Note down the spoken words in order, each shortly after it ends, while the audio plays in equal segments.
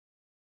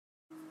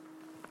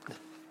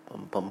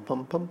Bum, bum,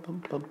 bum, bum,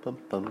 bum, bum, bum,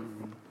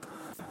 bum.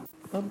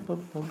 Bum,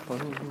 bum, bum,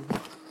 bum.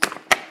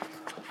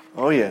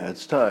 Oh yeah,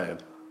 it's time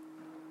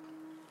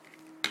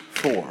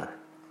for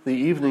the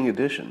evening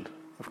edition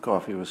of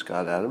Coffee with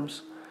Scott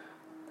Adams,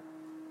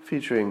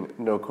 featuring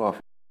no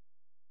coffee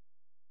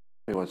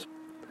whatsoever.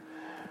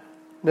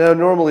 Now,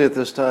 normally at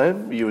this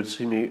time, you would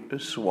see me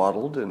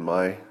swaddled in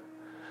my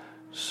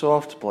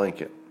soft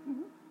blanket,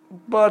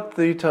 but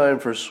the time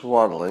for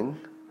swaddling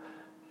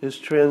is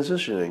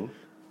transitioning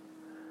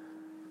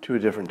to a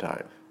different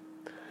time.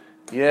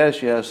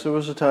 Yes, there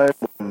was a time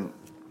when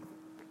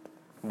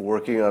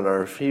working on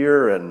our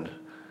fear and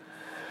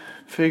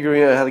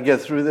figuring out how to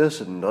get through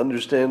this and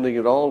understanding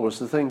it all was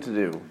the thing to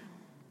do.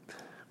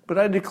 But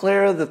I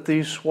declare that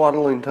the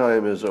swaddling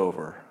time is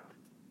over.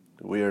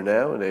 We are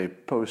now in a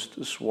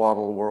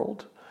post-swaddle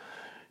world.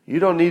 You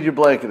don't need your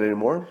blanket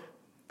anymore.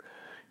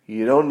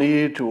 You don't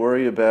need to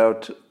worry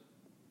about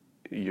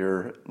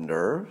your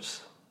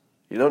nerves.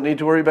 You don't need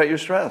to worry about your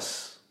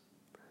stress.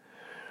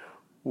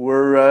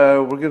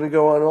 We're going to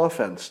go on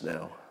offense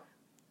now.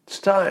 It's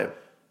time.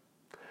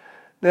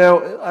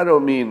 Now, I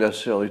don't mean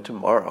necessarily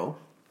tomorrow,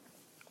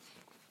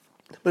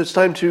 but it's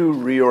time to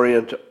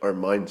reorient our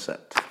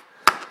mindset.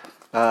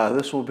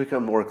 This will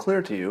become more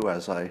clear to you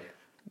as I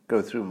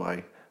go through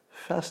my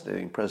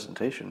fascinating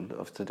presentation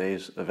of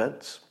today's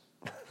events.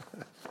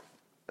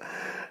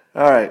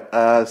 All right,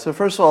 so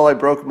first of all, I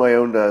broke my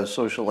own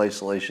social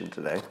isolation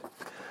today.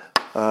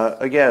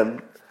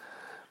 Again,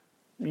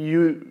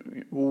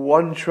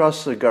 one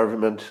trusts the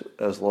government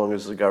as long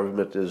as the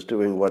government is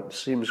doing what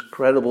seems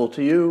credible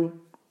to you.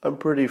 I'm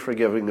pretty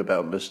forgiving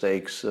about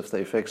mistakes if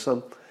they fix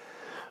them.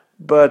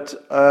 But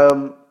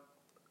I'm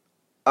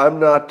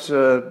not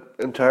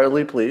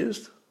entirely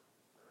pleased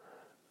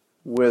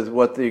with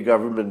what the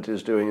government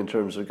is doing in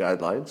terms of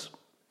guidelines.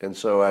 And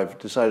so I've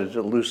decided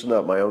to loosen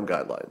up my own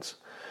guidelines.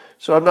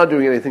 So I'm not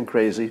doing anything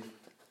crazy.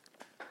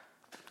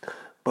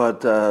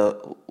 But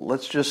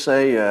let's just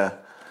say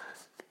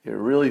it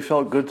really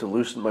felt good to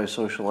loosen my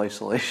social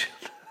isolation.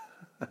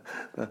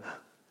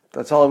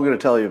 That's all I'm going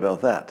to tell you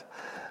about that.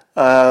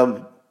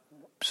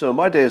 So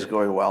my day is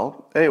going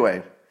well.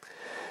 Anyway,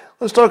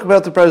 let's talk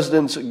about the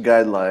president's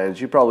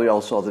guidelines. You probably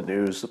all saw the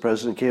news. The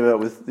president came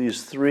out with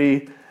these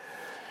three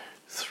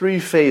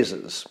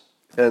phases.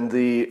 And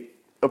the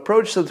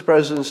approach that the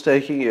president's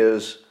taking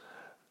is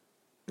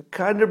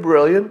kind of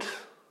brilliant.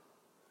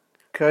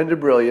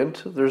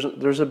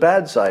 There's a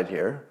bad side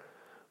here.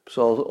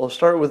 So I'll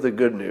start with the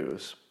good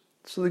news.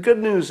 So the good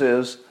news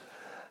is,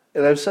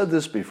 and I've said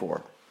this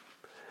before,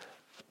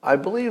 I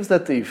believe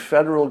that the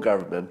federal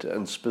government,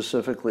 and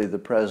specifically the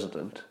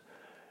president,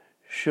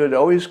 should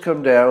always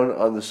come down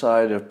on the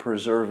side of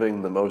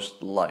preserving the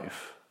most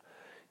life,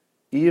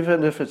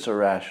 even if it's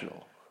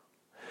irrational.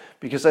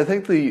 Because I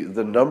think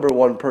the number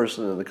one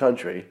person in the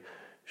country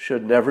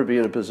should never be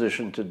in a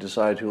position to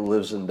decide who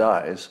lives and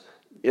dies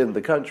in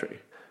the country.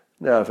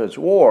 Now, if it's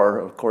war,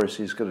 of course,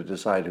 he's going to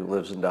decide who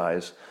lives and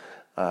dies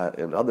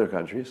in other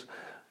countries.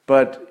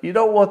 But you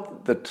don't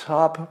want the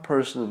top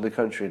person in the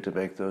country to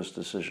make those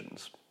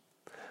decisions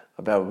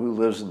about who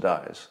lives and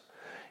dies.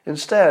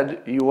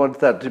 Instead, you want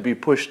that to be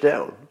pushed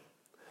down.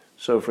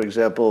 So, for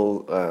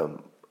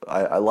example,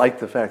 I like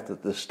the fact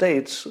that the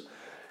states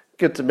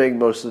get to make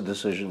most of the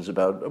decisions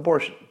about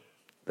abortion.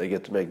 They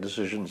get to make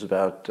decisions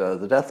about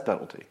the death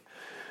penalty.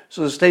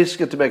 So the states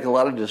get to make a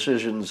lot of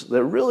decisions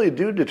that really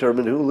do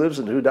determine who lives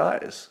and who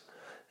dies.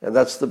 And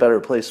that's the better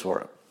place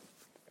for it.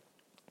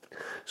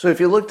 So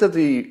if you looked at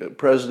the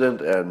president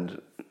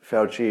and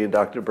Fauci and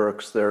Dr.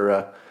 Birx,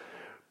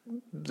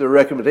 their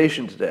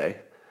recommendation today,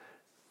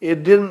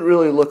 it didn't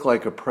really look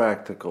like a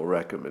practical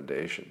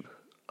recommendation.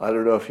 I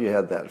don't know if you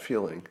had that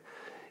feeling.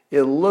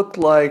 It looked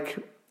like,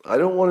 I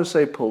don't want to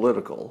say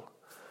political,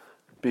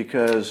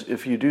 because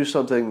if you do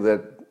something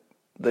that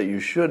you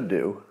should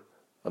do,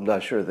 I'm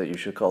not sure that you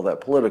should call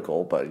that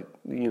political, but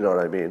you know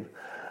what I mean.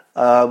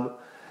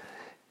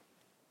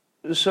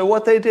 So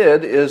what they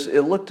did is,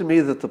 it looked to me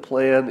that the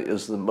plan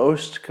is the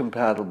most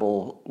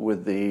compatible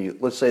with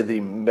let's say the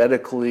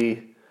medical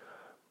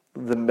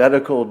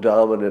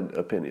dominant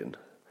opinion.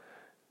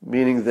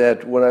 Meaning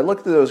that when I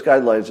looked at those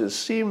guidelines, it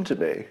seemed to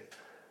me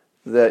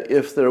that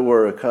if there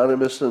were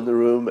economists in the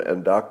room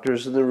and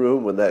doctors in the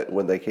room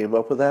when they came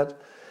up with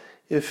that,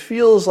 it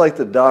feels like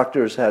the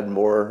doctors had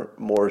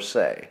more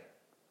say.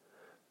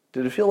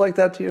 Did it feel like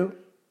that to you?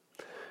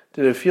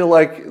 Did it feel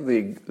like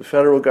the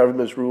federal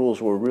government's rules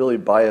were really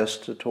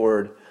biased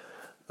toward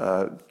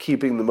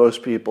keeping the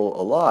most people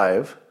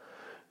alive,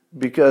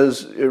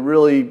 because it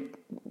really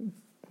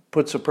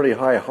puts a pretty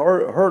high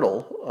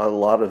hurdle on a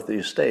lot of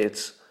these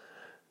states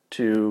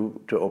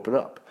to open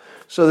up?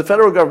 So the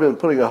federal government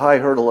putting a high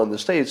hurdle on the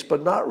states,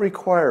 but not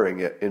requiring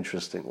it,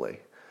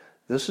 interestingly.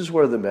 This is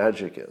where the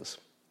magic is.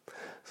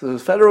 So the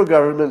federal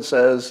government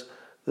says,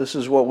 this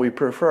is what we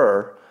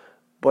prefer,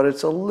 but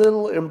it's a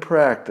little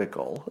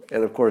impractical.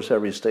 And of course,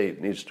 every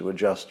state needs to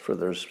adjust for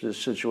their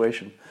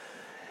situation.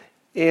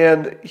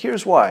 And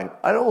here's why.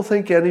 I don't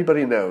think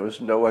anybody knows,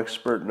 no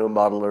expert, no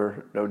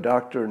modeler, no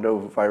doctor, no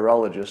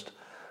virologist,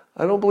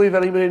 I don't believe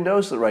anybody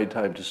knows the right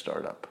time to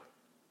start up.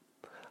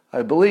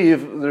 I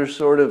believe there's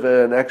sort of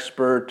an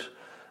expert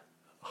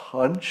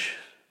hunch,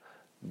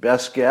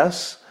 best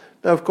guess.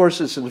 Now, of course,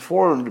 it's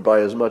informed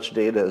by as much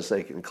data as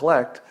they can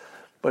collect,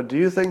 but do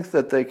you think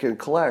that they can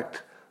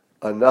collect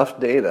enough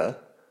data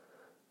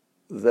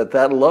that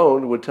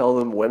alone would tell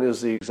them when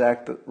is the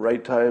exact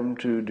right time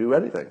to do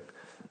anything?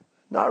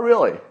 Not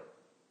really.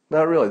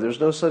 Not really. There's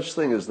no such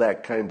thing as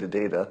that kind of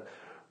data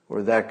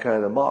or that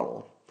kind of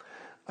model.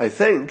 I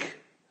think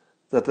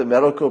that the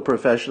medical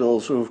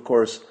professionals who, of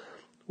course,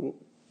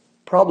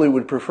 probably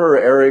would prefer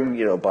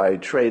erring, by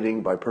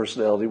training, by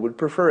personality, would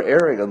prefer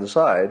erring on the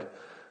side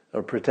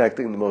of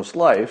protecting the most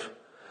life,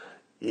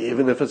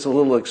 even if it's a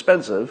little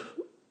expensive,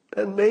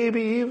 and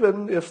maybe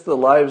even if the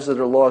lives that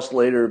are lost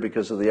later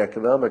because of the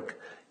economic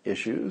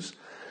issues,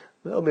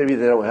 well, maybe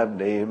they don't have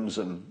names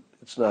and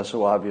it's not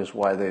so obvious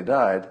why they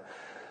died.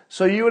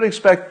 So you would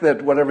expect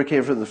that whatever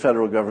came from the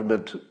federal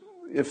government,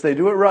 if they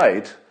do it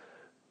right,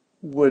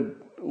 would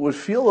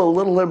feel a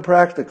little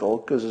impractical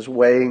because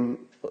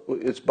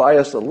it's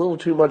biased a little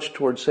too much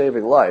towards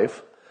saving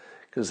life,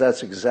 because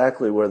that's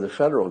exactly where the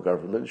federal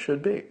government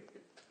should be.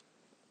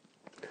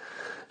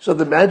 So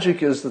the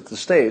magic is that the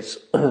states,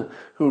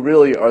 who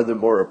really are the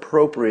more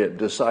appropriate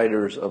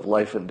deciders of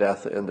life and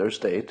death in their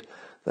state,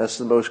 that's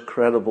the most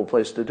credible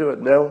place to do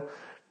it. Now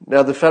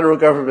the federal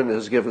government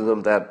has given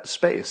them that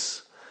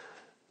space.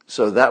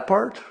 So that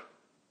part,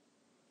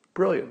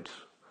 brilliant.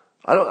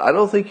 I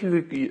don't think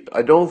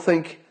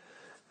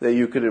that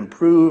you could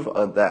improve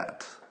on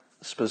that.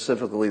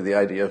 Specifically, the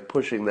idea of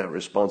pushing that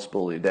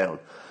responsibility down.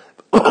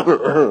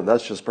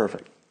 That's just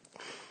perfect.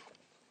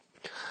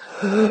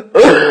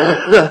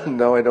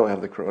 No, I don't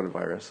have the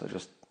coronavirus. I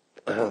just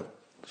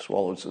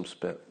swallowed some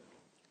spit.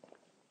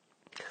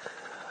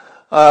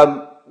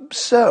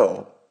 So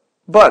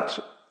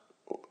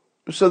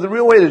the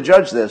real way to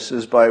judge this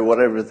is by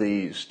whatever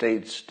the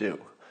states do.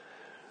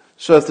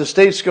 So if the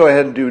states go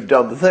ahead and do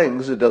dumb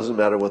things, it doesn't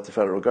matter what the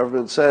federal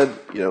government said,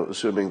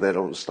 assuming they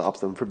don't stop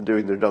them from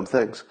doing their dumb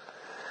things.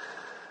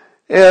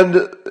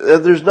 And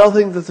there's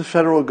nothing that the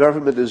federal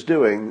government is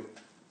doing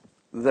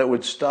that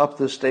would stop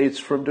the states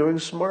from doing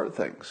smart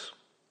things.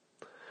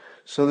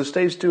 So the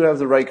states do have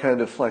the right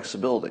kind of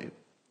flexibility.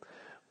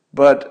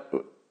 But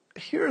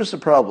here's the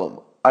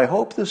problem. I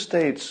hope the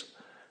states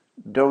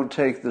don't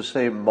take the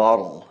same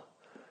model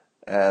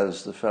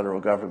as the federal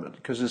government,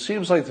 because it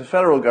seems like the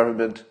federal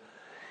government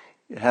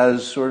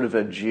has sort of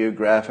a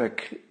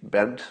geographic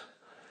bent,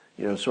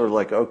 sort of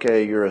like,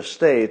 okay, you're a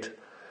state,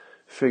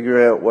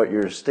 figure out what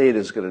your state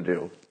is going to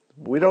do.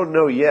 We don't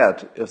know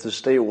yet if the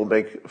state will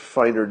make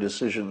finer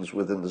decisions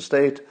within the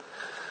state.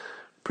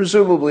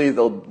 Presumably,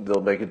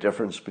 they'll make a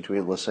difference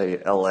between, let's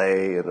say,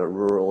 LA and a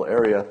rural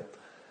area.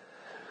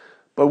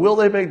 But will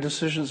they make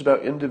decisions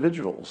about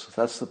individuals?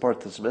 That's the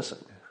part that's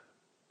missing,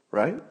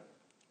 right?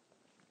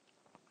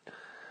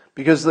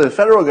 Because the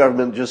federal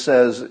government just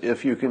says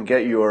if you can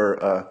get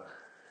your,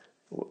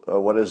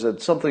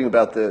 something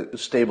about the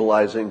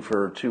stabilizing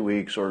for 2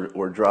 weeks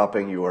or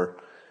dropping your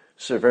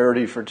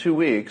severity for 2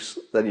 weeks,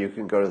 then you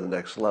can go to the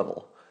next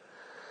level.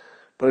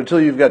 But until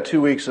you've got 2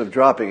 weeks of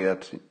dropping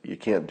it, you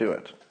can't do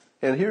it.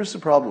 And here's the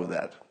problem with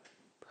that.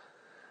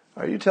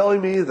 Are you telling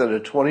me that a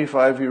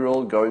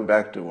 25-year-old going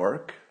back to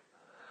work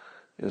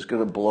is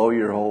going to blow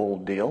your whole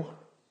deal?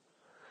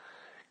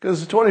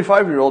 Because a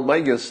 25-year-old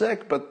might get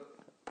sick, but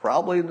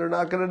probably they're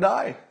not going to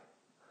die.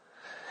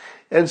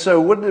 And so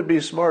wouldn't it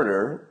be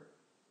smarter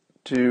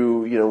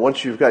to,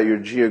 once you've got your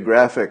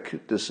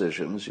geographic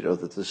decisions,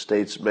 that the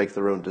states make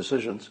their own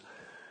decisions,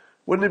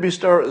 wouldn't it be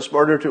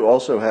smarter to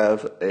also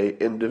have an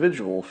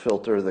individual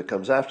filter that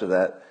comes after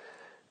that,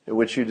 in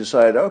which you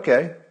decide,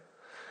 okay,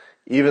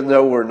 even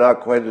though we're not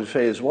quite in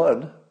phase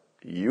one,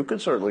 you can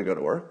certainly go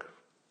to work.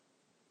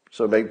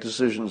 So make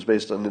decisions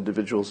based on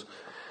individuals.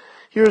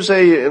 Here's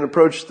an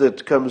approach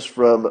that comes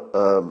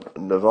from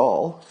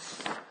Naval.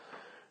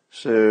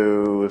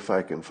 So if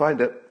I can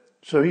find it.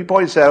 So he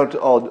points out,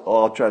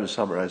 I'll try to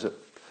summarize it.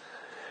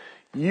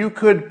 You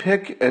could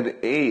pick an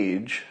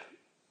age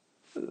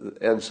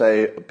and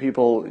say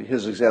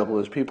his example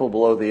is people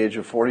below the age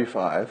of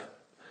 45.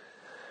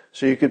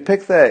 So you could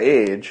pick that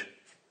age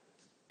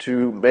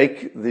to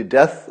make the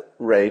death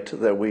rate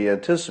that we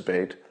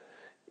anticipate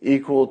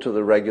equal to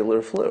the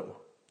regular flu.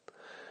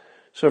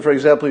 So for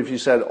example, if you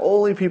said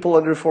only people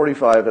under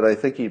 45, and I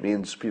think he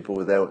means people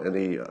without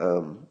any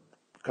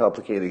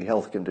complicating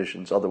health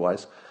conditions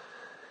otherwise,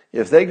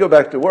 if they go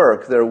back to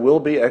work, there will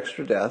be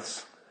extra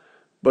deaths,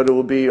 but it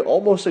will be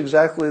almost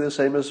exactly the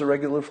same as the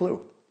regular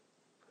flu.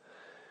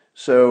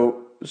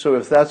 So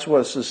if that's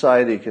what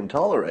society can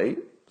tolerate,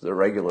 the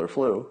regular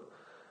flu,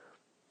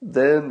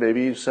 then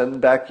maybe you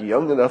send back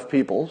young enough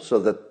people so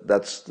that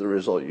that's the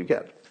result you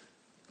get.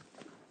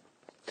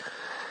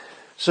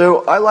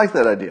 So I like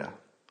that idea.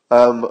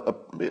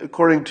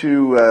 According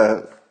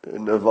to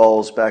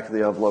Naval's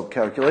back-of-the-envelope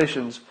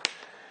calculations,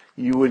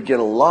 you would get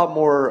a lot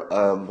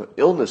more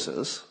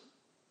illnesses,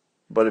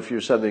 but if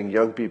you're sending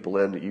young people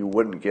in, you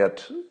wouldn't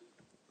get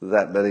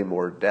that many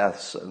more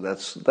deaths, and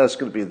that's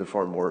going to be the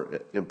far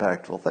more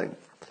impactful thing.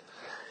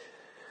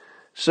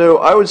 So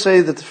I would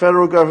say that the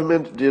federal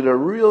government did a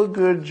real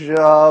good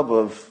job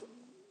of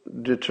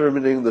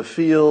determining the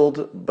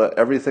field, but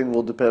everything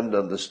will depend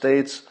on the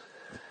states.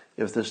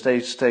 If the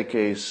states take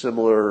a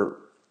similar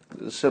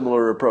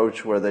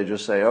approach where they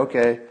just say,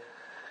 okay,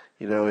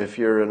 if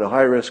you're in a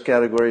high risk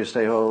category,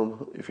 stay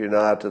home. If you're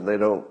not, and they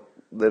don't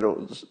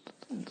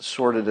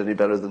sort it any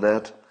better than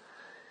that,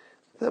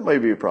 that might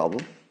be a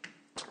problem.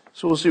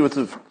 So we'll see what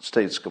the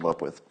states come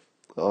up with.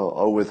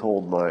 I'll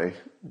withhold my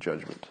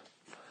judgment.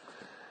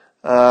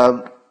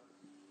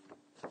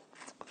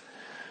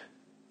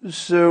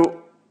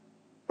 So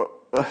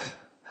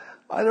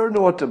I don't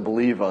know what to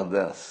believe on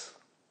this.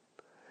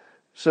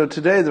 So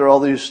today there are all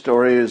these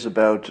stories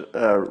about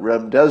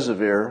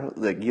remdesivir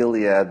that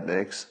Gilead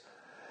makes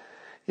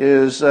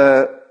is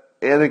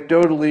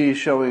anecdotally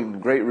showing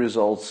great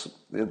results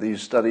in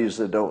these studies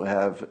that don't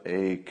have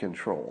a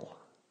control.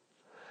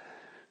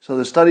 So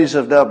the studies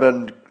have now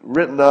been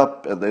written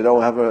up and they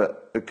don't have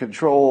a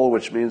control,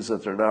 which means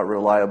that they're not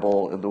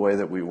reliable in the way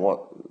that we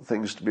want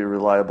things to be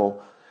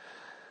reliable.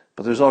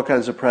 But there's all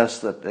kinds of press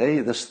that, hey,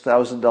 this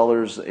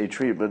 $1,000 a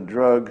treatment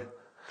drug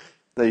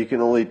that you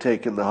can only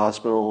take in the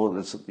hospital, and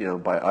it's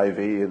by IV,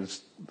 and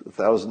it's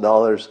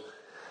 $1,000.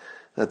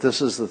 That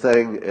this is the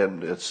thing,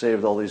 and it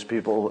saved all these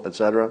people,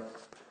 etc.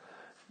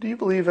 Do you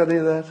believe any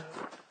of that?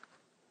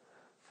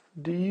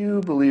 Do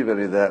you believe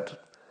any of that?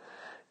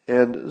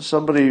 And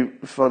somebody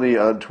funny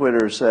on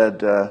Twitter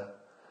said,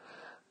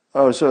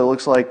 "Oh, so it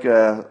looks like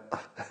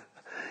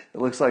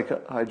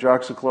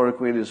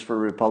hydroxychloroquine is for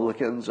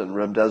Republicans and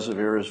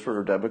remdesivir is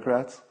for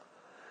Democrats,"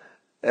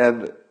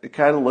 and it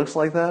kind of looks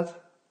like that.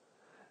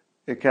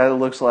 It kind of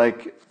looks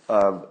like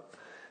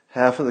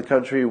half of the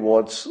country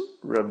wants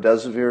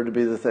remdesivir to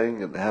be the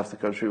thing, and half the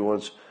country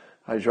wants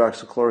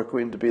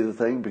hydroxychloroquine to be the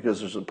thing because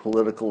there's a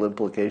political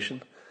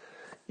implication.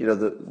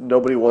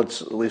 Nobody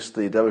wants, at least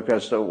the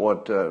Democrats don't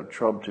want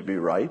Trump to be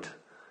right,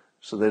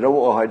 so they don't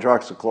want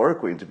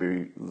hydroxychloroquine to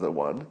be the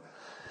one.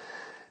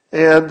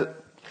 And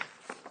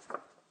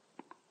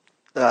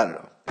I don't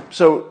know.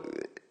 So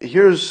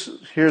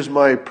here's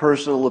my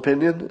personal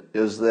opinion: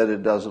 is that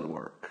it doesn't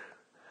work.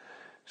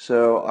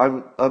 So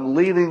I'm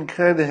leaning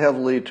kind of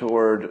heavily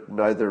toward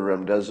neither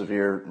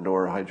remdesivir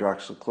nor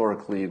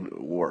hydroxychloroquine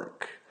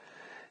work,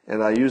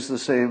 and I use the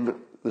same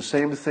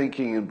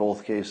thinking in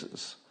both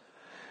cases.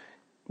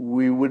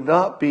 We would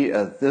not be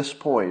at this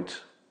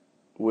point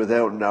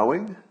without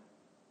knowing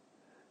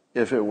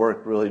if it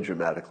worked really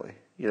dramatically.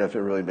 If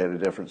it really made a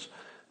difference.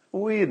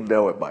 We'd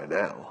know it by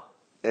now,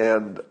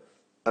 and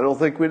I don't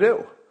think we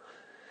do.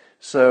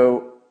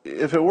 So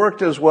if it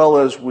worked as well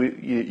as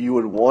you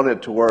would want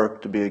it to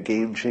work, to be a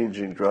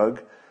game-changing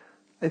drug,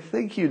 I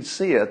think you'd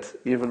see it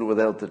even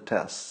without the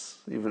tests,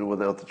 even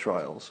without the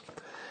trials.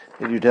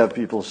 And you'd have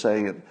people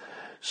saying it.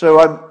 So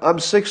I'm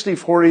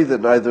 60-40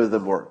 that neither of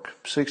them work,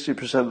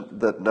 60%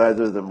 that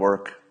neither of them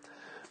work.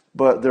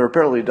 But there are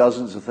apparently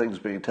dozens of things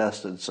being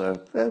tested, so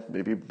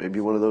maybe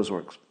one of those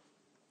works.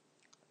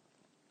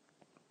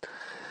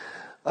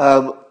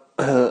 I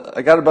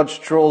got a bunch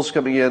of trolls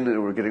coming in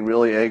and were getting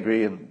really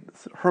angry and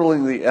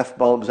hurling the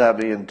F-bombs at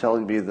me and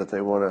telling me that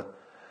they want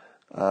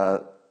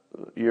to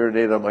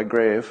urinate on my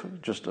grave,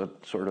 just a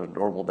sort of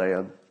normal day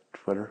on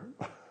Twitter.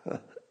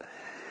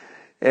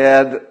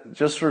 And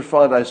just for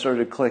fun, I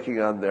started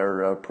clicking on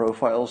their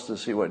profiles to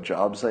see what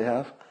jobs they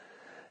have.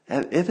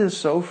 And it is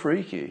so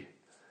freaky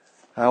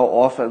how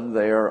often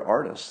they are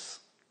artists.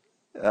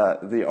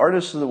 The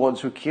artists are the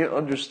ones who can't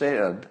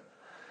understand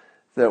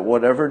that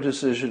whatever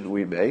decision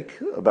we make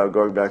about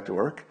going back to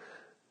work,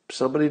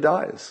 somebody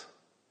dies.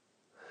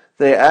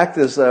 They act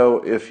as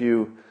though if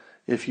you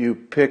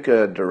pick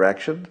a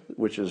direction,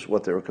 which is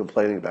what they were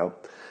complaining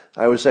about.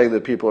 I was saying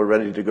that people are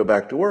ready to go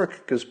back to work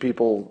because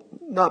people,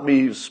 not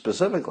me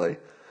specifically,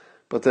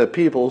 but that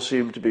people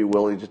seem to be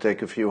willing to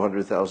take a few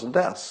 100,000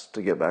 deaths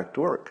to get back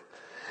to work.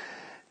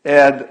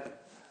 And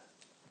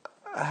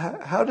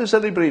how does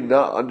anybody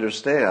not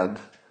understand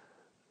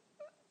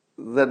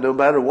that no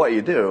matter what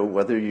you do,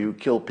 whether you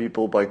kill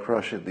people by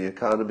crushing the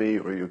economy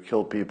or you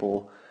kill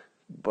people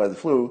by the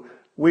flu,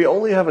 we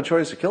only have a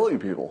choice of killing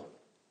people.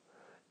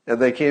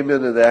 And they came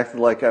in and acted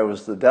like I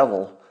was the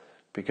devil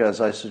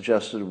because I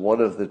suggested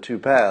one of the two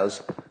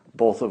paths,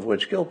 both of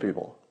which kill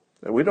people.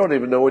 And we don't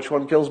even know which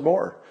one kills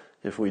more.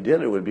 If we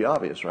did, it would be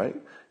obvious, right?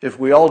 If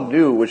we all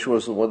knew which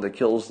was the one that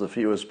kills the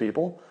fewest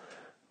people,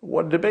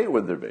 what debate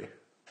would there be?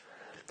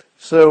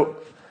 So,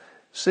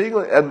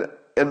 and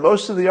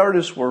most of the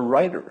artists were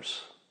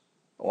writers,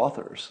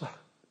 authors,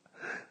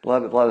 a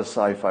lot of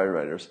sci-fi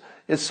writers.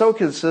 It's so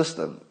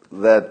consistent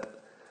that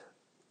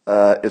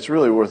it's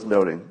really worth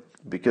noting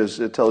because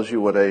it tells you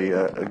what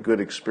a good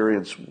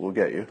experience will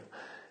get you.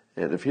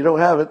 And if you don't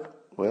have it,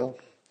 well,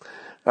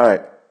 all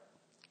right.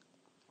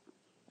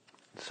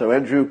 So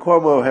Andrew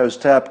Cuomo has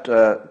tapped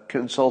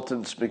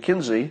consultants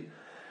McKinsey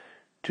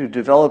to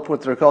develop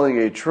what they're calling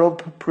a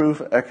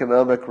Trump-proof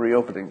economic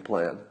reopening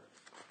plan.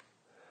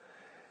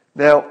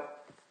 Now,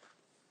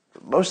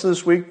 most of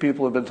this week,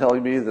 people have been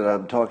telling me that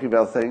I'm talking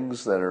about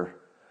things that are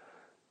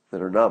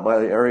not my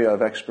area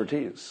of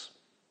expertise.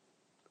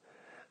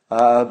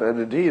 And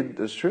indeed,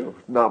 it's true,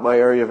 not my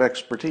area of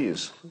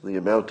expertise. The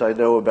amount I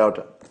know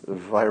about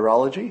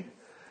virology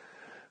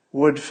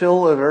would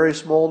fill a very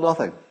small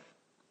nothing.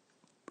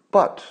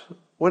 But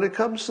when it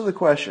comes to the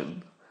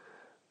question,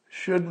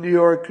 should New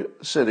York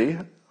City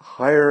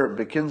hire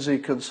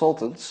McKinsey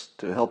consultants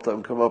to help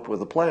them come up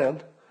with a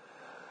plan?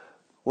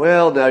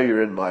 Well, now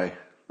you're in my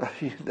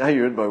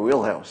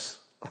wheelhouse.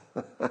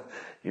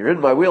 You're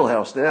in my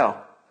wheelhouse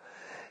now.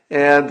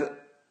 And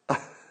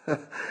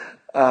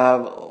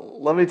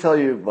let me tell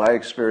you my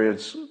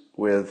experience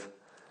with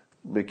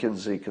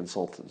McKinsey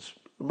consultants.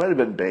 It might have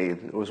been Bain.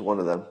 It was one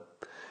of them.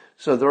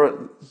 So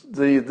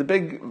the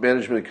big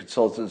management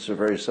consultants are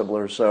very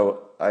similar.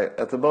 So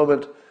at the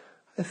moment,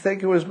 I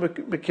think it was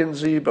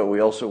McKinsey, but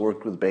we also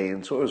worked with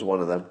Bain, so it was one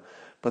of them.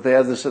 But they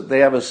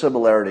have a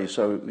similarity,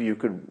 so you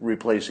could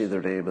replace either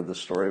name and the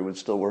story would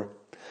still work.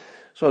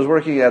 So I was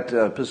working at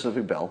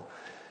Pacific Bell,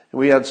 and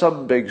we had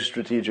some big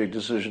strategic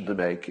decision to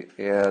make,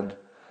 and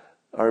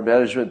our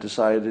management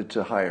decided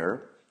to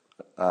hire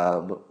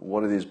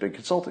one of these big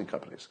consulting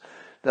companies.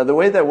 Now, the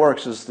way that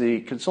works is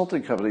the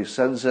consulting company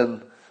sends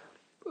in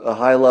a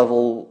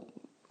high-level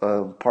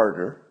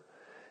partner,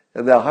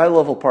 and that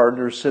high-level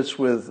partner sits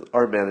with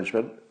our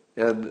management,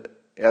 and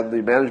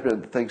the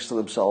management thinks to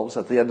themselves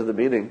at the end of the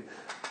meeting,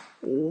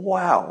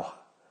 wow,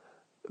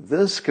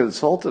 this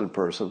consultant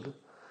person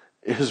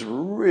is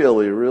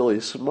really, really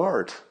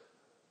smart.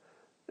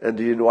 And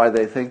do you know why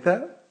they think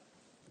that?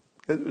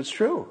 It's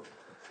true.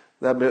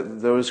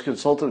 Those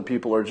consultant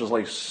people are just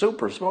like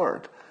super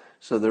smart.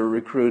 So they're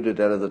recruited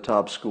out of the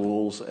top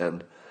schools,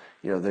 and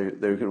they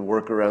can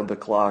work around the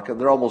clock, and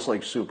they're almost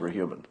like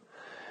superhuman.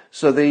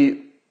 So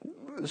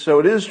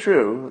it is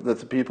true that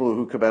the people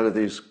who come out of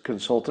these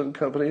consultant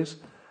companies,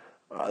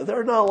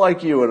 they're not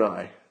like you and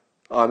I.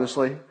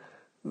 Honestly,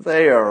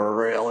 they are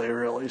really,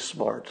 really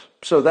smart.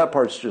 So that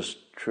part's just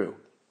true.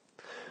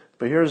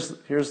 But here's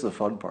the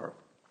fun part.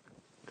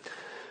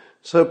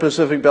 So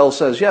Pacific Bell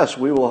says, yes,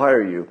 we will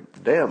hire you.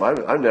 Damn,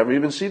 I've never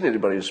even seen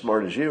anybody as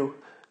smart as you.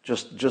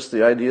 Just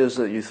the ideas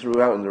that you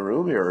threw out in the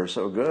room here are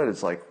so good.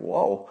 It's like,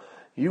 whoa,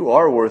 you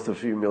are worth a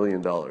few $1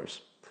 million.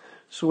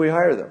 So we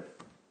hire them.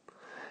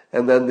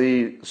 And then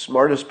the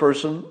smartest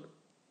person,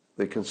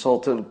 the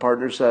consultant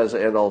partner, says,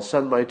 and I'll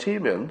send my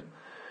team in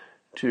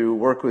to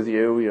work with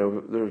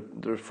you.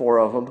 There are 4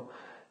 of them,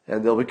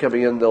 and they'll be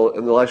coming in.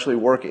 They'll actually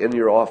work in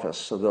your office.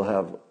 So they'll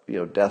have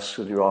desks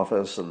in your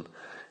office and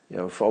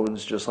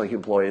phones just like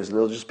employees, and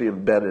they'll just be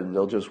embedded and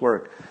they'll just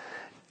work.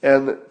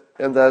 And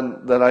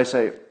then I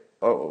say,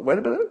 oh, wait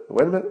a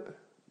minute,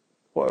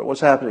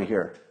 what's happening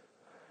here?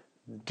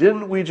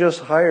 Didn't we just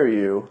hire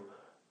you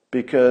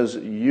because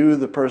you,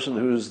 the person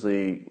who's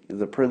the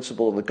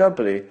principal in the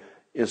company,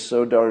 is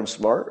so darn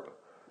smart?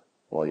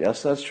 Well,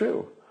 yes, that's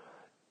true.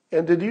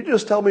 And did you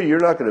just tell me you're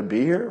not going to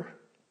be here?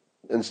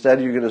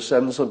 Instead, you're going to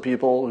send some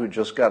people who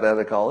just got out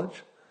of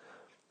college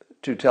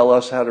to tell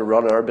us how to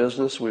run our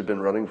business we've been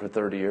running for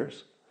 30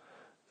 years?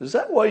 Is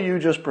that what you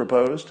just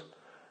proposed?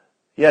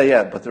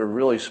 Yeah, but they're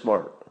really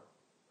smart.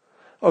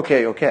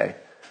 Okay.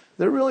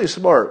 They're really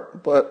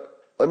smart, but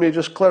let me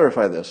just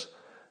clarify this.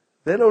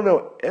 They don't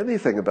know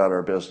anything about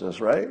our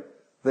business, right?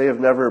 They have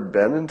never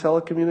been in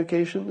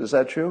telecommunication. Is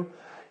that true?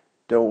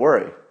 Don't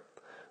worry.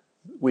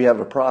 We have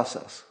a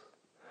process.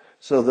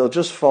 So they'll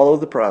just follow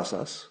the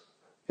process.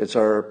 It's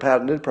our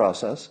patented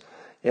process,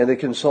 and it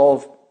can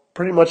solve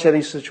pretty much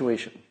any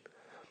situation.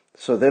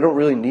 So they don't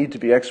really need to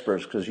be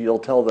experts because you'll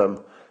tell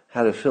them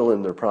how to fill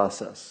in their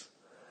process.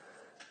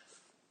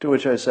 To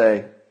which I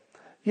say,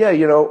 yeah,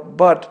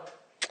 but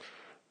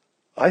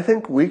I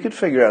think we could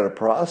figure out a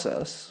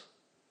process.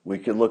 We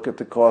could look at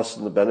the costs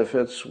and the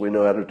benefits. We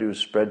know how to do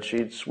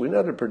spreadsheets. We know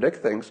how to predict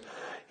things.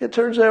 It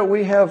turns out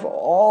we have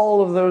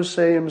all of those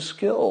same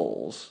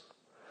skills.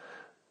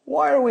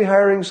 Why are we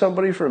hiring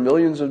somebody for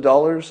millions of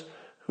dollars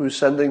who's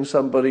sending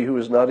somebody who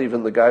is not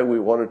even the guy we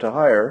wanted to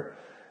hire,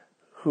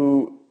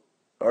 who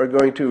are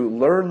going to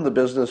learn the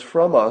business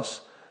from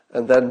us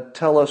and then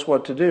tell us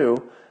what to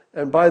do?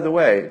 And by the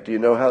way, do you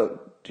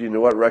know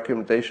what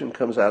recommendation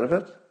comes out of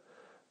it?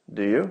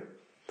 Do you?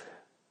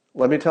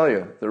 Let me tell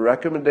you, the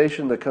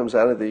recommendation that comes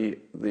out of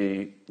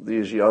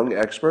these young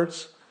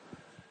experts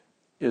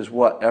is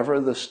whatever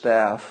the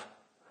staff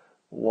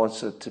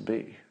wants it to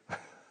be.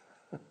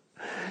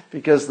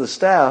 Because the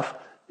staff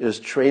is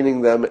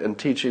training them and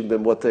teaching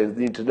them what they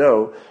need to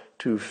know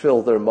to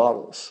fill their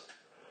models.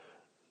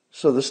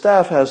 So the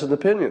staff has an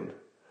opinion.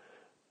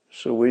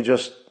 So we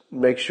just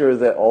make sure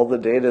that all the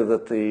data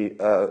that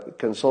the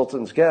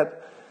consultants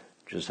get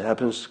just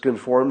happens to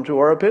conform to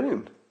our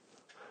opinion.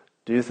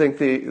 Do you think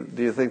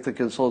the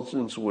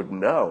consultants would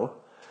know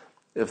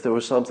if there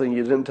was something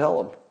you didn't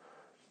tell them?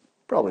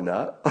 Probably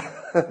not.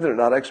 They're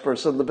not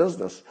experts in the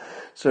business.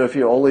 So if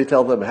you only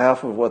tell them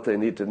half of what they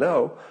need to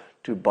know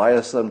to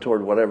bias them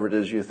toward whatever it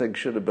is you think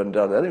should have been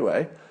done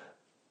anyway,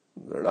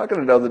 they're not going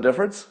to know the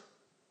difference.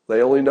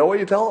 They only know what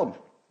you tell them.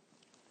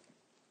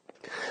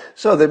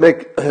 So they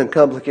make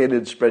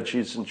complicated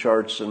spreadsheets and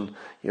charts and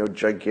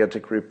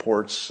gigantic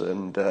reports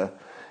and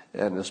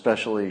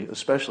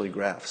especially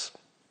graphs,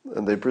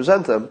 and they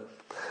present them,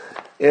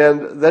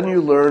 and then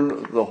you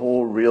learn the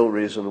whole real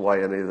reason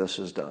why any of this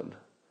is done.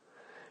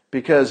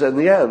 Because in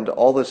the end,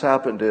 all that's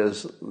happened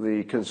is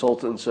the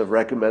consultants have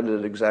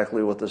recommended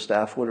exactly what the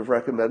staff would have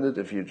recommended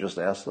if you just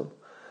asked them.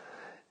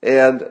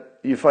 And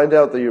you find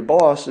out that your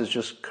boss is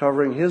just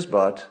covering his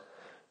butt,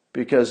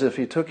 because if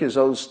he took his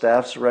own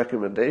staff's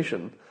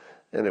recommendation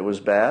and it was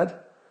bad,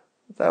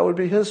 that would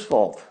be his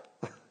fault.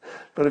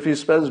 But if he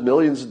spends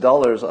millions of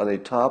dollars on a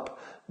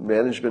top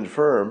management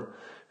firm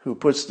who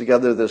puts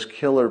together this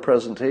killer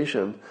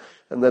presentation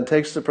and then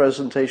takes the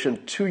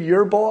presentation to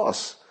your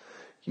boss,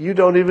 you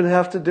don't even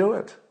have to do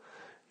it.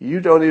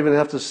 You don't even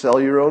have to sell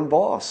your own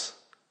boss.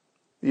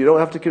 You don't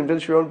have to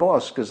convince your own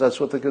boss, because that's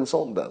what the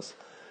consultant does.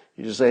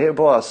 You just say, hey,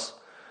 boss,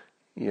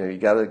 you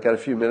got a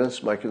few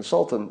minutes? My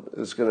consultant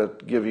is going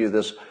to give you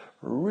this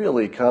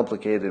really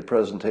complicated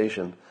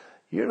presentation.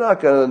 You're not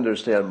going to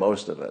understand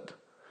most of it.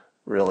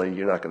 Really,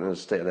 you're not going to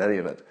understand any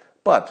of it.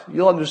 But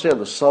you'll understand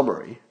the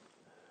summary,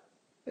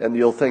 and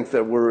you'll think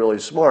that we're really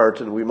smart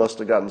and we must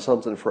have gotten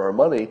something for our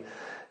money.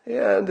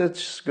 And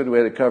it's a good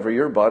way to cover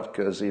your butt,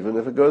 because even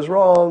if it goes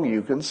wrong,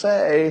 you can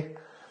say,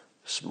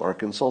 smart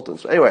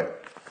consultants. Anyway,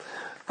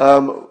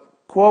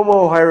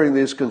 Cuomo hiring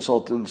these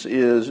consultants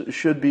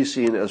should be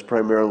seen as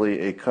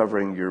primarily a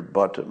covering your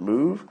butt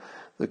move.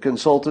 The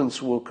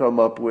consultants will come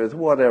up with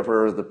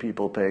whatever the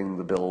people paying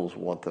the bills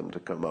want them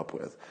to come up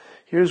with.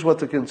 Here's what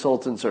the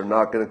consultants are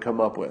not going to come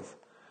up with: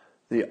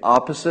 the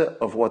opposite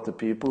of what the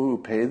people who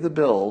pay the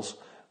bills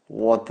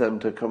want them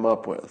to come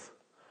up with.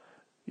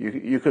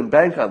 You can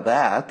bank on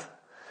that.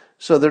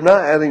 So they're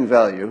not adding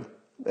value,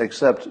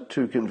 except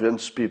to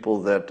convince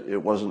people that it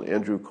wasn't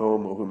Andrew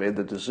Cuomo who made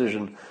the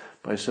decision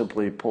by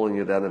simply pulling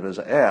it out of his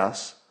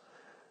ass.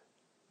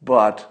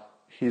 But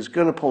he's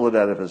going to pull it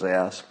out of his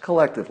ass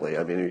collectively.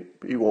 I mean,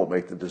 he won't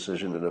make the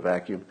decision in a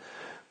vacuum.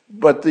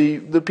 But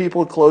the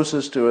people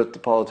closest to it, the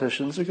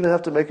politicians, are going to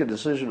have to make a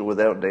decision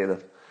without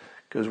data,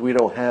 because we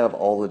don't have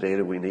all the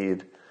data we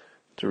need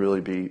to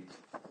really be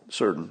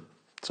certain.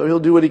 So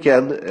he'll do what he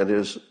can, and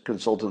his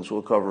consultants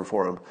will cover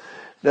for him.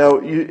 Now,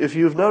 if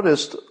you've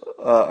noticed,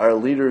 our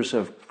leaders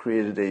have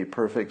created a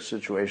perfect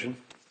situation.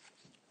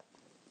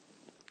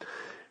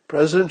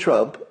 President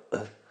Trump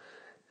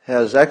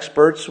has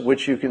experts,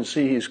 which you can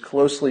see he's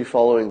closely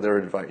following their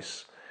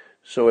advice.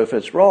 So if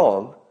it's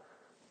wrong,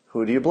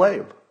 who do you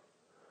blame?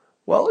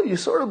 Well, you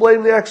sort of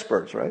blame the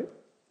experts, right?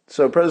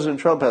 So President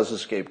Trump has a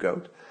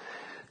scapegoat.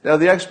 Now,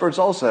 the experts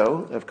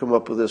also have come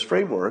up with this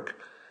framework,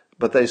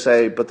 but they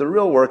say, but the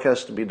real work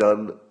has to be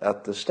done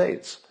at the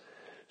states.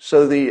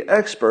 So the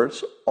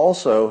experts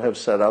also have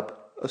set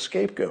up a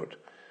scapegoat,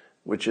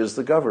 which is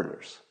the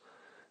governors.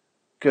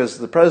 Because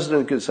the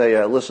president could say,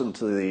 I listen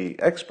to the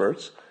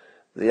experts.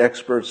 The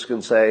experts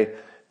can say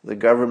the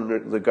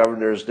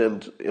governors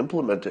didn't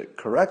implement it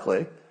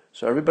correctly.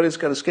 So everybody's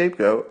got a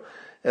scapegoat.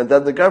 And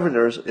then the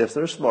governors, if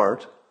they're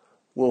smart,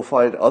 will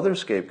find other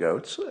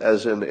scapegoats,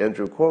 as in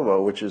Andrew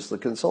Cuomo, which is the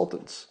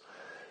consultants.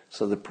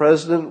 So the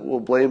president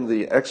will blame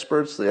the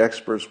experts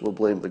will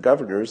blame the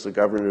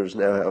governors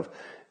now have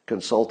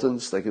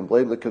consultants, they can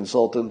blame the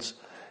consultants,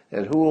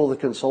 and who will the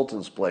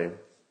consultants blame?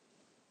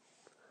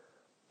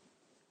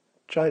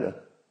 China.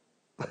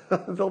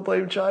 They'll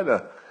blame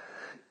China.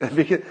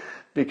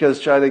 Because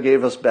China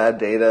gave us bad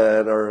data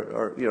and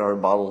our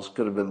models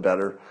could have been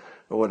better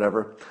or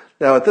whatever.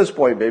 Now at this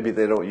point maybe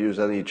they don't use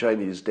any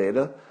Chinese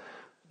data,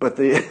 but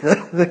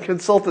the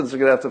consultants are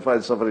going to have to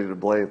find somebody to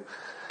blame.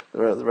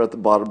 They're at the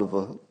bottom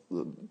of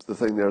the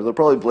thing there. They'll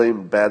probably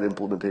blame bad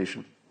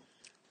implementation.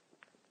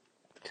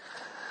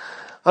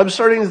 I'm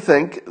starting to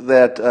think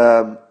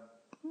that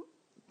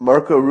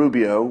Marco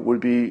Rubio would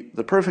be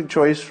the perfect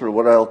choice for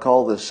what I'll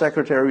call the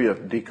Secretary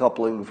of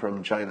Decoupling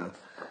from China.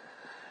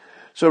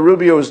 So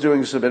Rubio is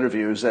doing some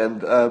interviews,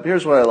 and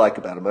here's what I like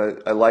about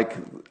him. I like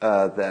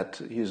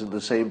that he's in the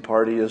same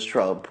party as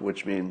Trump,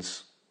 which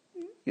means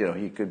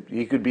he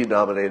could be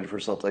nominated for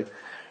something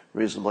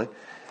reasonably.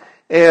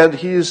 And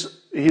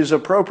he's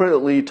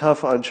appropriately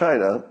tough on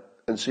China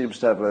and seems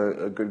to have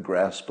a good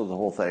grasp of the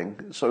whole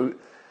thing. So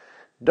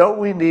don't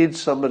we need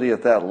somebody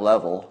at that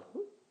level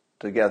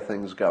to get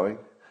things going?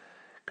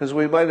 Because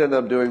we might end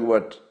up doing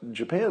what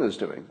Japan is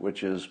doing,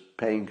 which is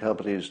paying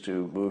companies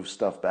to move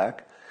stuff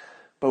back.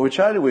 But with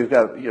China, we've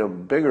got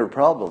bigger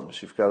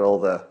problems. You've got all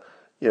the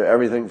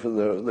everything from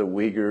the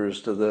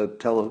Uyghurs to the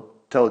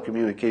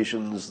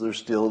telecommunications. They're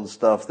stealing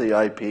stuff,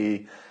 the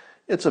IP.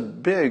 It's a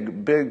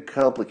big,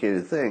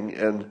 complicated thing,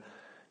 and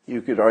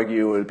you could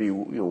argue it would be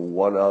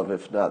one of,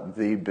 if not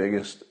the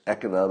biggest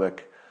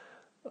economic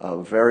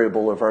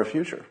variable of our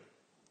future.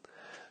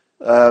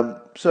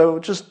 So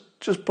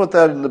just put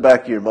that in the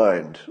back of your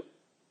mind.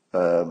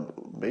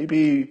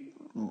 Maybe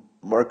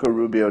Marco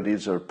Rubio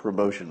needs a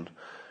promotion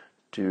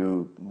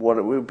to it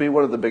would be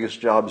one of the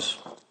biggest jobs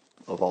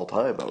of all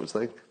time, I would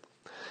think.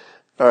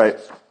 All right.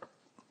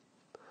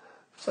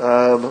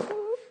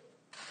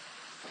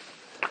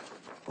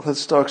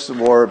 let's talk some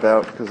more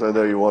about, because I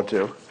know you want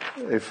to,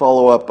 a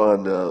follow-up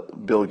on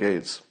Bill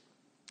Gates.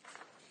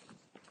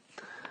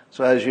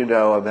 So as you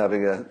know, I'm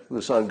having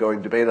this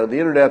ongoing debate on the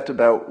internet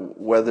about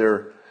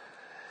whether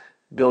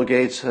Bill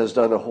Gates has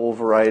done a whole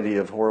variety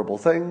of horrible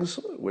things,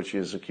 which he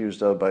is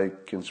accused of by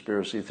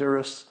conspiracy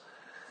theorists,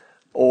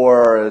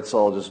 or it's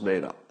all just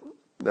made up.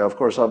 Now, of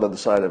course, I'm on the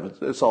side of it.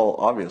 It's all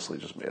obviously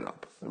just made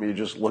up. I mean, you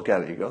just look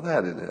at it, you go,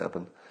 that didn't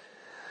happen.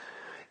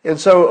 And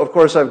so, of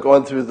course, I've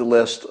gone through the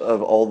list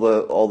of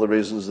all the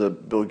reasons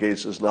that Bill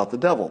Gates is not the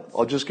devil.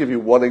 I'll just give you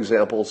one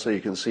example so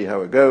you can see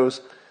how it goes.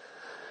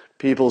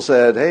 People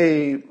said,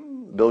 hey,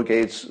 Bill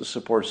Gates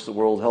supports the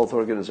World Health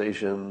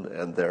Organization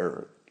and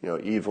they're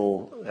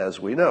evil as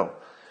we know.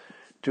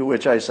 To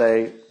which I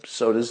say,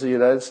 so does the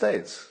United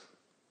States.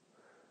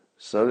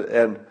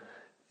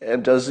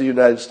 And does the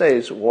United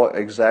States want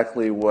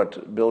exactly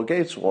what Bill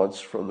Gates wants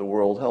from the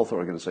World Health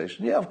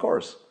Organization? Yeah, of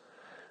course.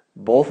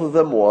 Both of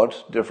them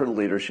want different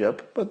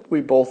leadership, but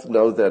we both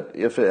know that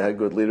if it had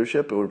good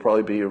leadership, it would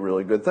probably be a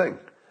really good thing.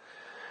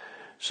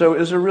 So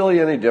is there really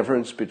any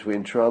difference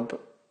between Trump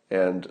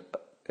and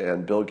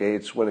Bill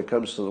Gates when it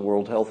comes to the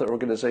World Health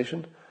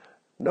Organization?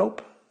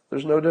 Nope,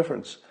 there's no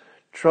difference.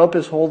 Trump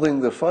is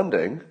holding the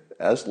funding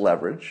as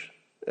leverage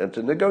and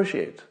to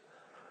negotiate.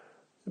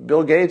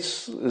 Bill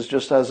Gates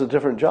just has a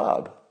different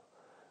job,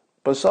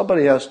 but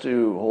somebody has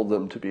to hold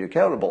them to be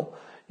accountable.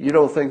 You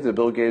don't think that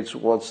Bill Gates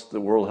wants the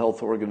World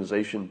Health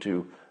Organization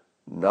to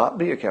not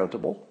be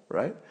accountable,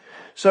 right?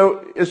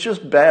 So it's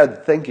just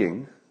bad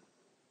thinking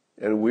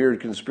and weird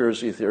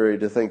conspiracy theory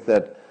to think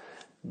that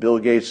Bill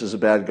Gates is a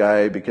bad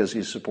guy because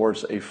he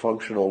supports a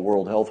functional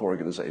World Health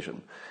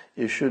Organization.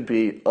 It should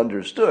be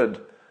understood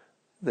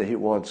that he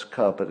wants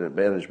competent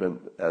management,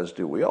 as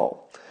do we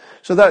all.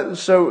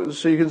 So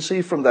you can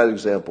see from that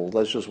example,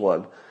 that's just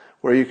one,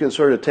 where you can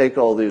sort of take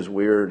all these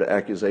weird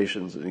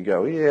accusations and you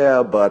go,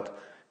 yeah, but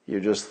you're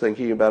just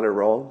thinking about it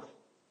wrong.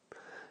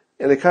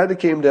 And it kind of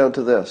came down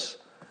to this.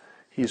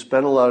 He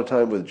spent a lot of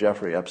time with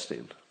Jeffrey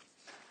Epstein.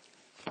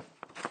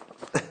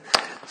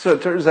 So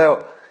it turns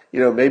out,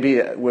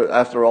 maybe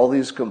after all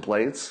these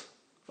complaints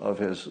of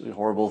his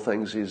horrible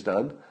things he's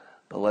done,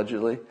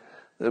 allegedly,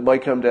 it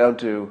might come down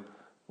to,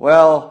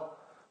 well,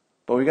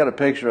 but we got a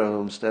picture of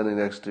him standing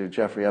next to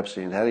Jeffrey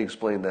Epstein. How do you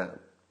explain that?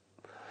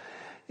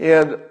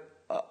 And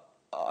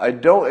I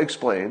don't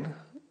explain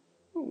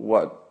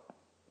whatever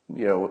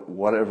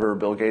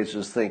Bill Gates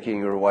is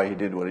thinking or why he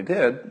did what he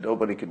did.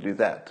 Nobody can do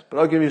that. But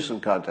I'll give you some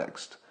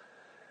context.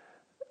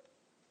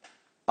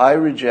 I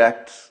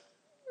reject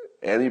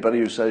anybody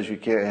who says you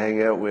can't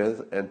hang out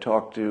with and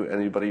talk to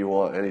anybody you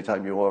want,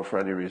 anytime you want, for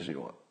any reason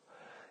you want.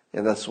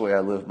 And that's the way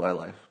I live my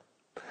life.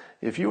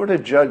 If you were to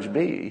judge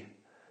me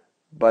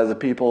by the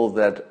people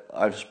that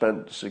I've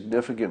spent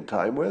significant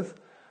time with,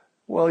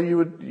 well, you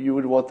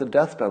would want the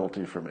death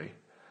penalty for me.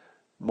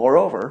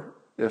 Moreover,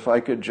 if I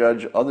could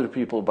judge other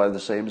people by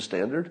the same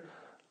standard,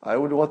 I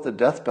would want the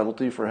death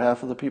penalty for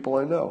half of the people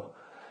I know.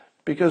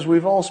 Because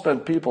we've all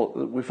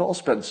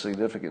spent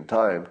significant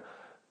time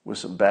with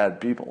some bad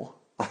people.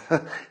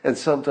 And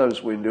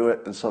sometimes we knew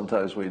it and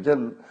sometimes we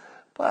didn't.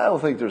 But I don't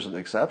think there's an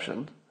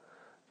exception.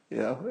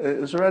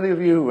 Is there any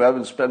of you who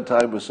haven't spent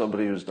time with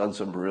somebody who's done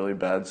some really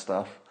bad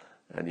stuff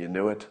and you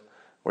knew it?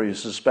 Or you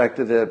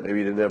suspected it, maybe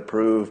you didn't have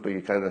proof, but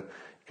you kind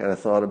of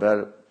thought about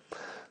it?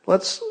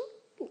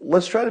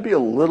 Let's try to be a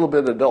little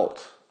bit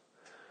adult.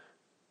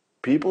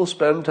 People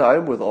spend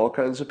time with all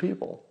kinds of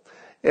people.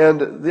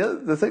 And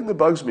the thing that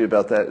bugs me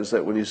about that is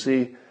that when you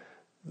see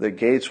that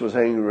Gates was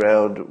hanging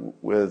around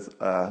with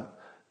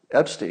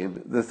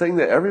Epstein, the thing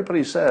that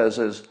everybody says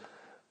is,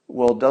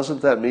 well,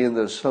 doesn't that mean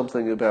there's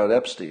something about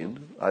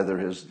Epstein, either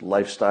his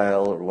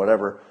lifestyle or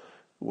whatever,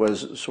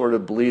 was sort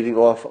of bleeding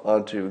off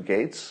onto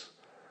Gates?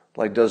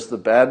 Like, does the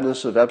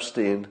badness of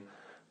Epstein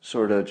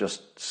sort of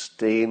just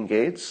stain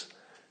Gates?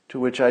 To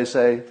which I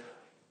say,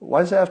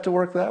 why does it have to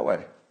work that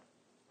way?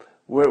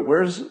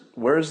 Where's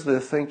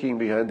the thinking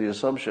behind the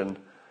assumption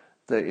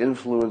that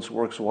influence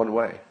works one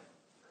way?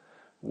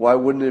 Why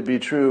wouldn't it be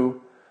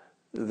true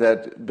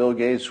that Bill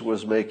Gates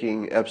was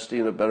making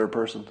Epstein a better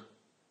person?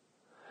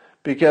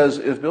 Because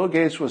if Bill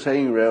Gates was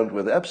hanging around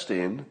with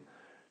Epstein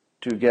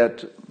to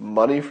get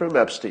money from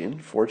Epstein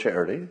for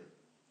charity,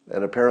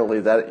 and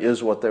apparently that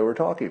is what they were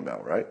talking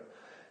about, right?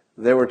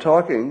 They were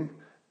talking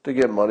to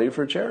get money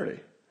for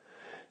charity.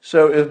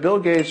 So if Bill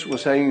Gates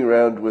was hanging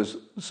around with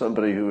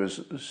somebody who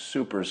is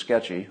super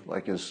sketchy,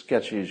 like as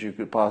sketchy as you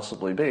could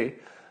possibly be,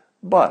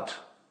 but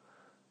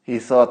he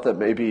thought that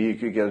maybe he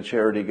could get a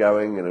charity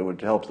going and it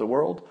would help the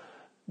world,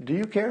 do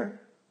you care?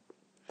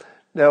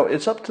 Now,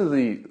 it's up to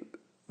the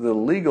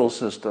legal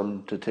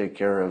system to take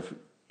care of,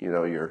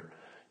 your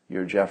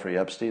Jeffrey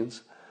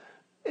Epsteins.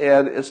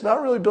 And it's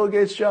not really Bill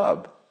Gates'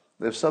 job.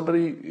 If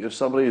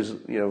somebody's,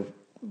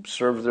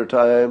 served their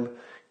time,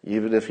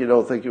 even if you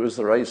don't think it was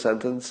the right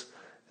sentence,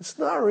 it's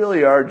not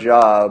really our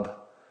job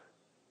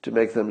to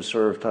make them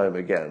serve time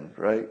again,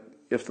 right?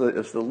 If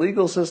the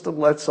legal system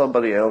lets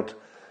somebody out,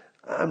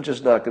 I'm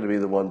just not going to be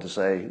the one to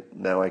say,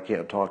 now I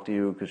can't talk to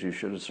you because you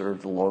should have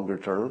served the longer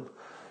term.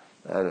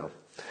 I know.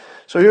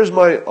 So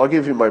I'll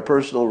give you my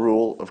personal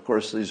rule. Of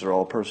course, these are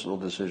all personal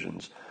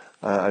decisions.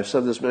 I've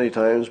said this many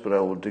times, but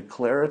I will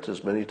declare it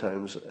as many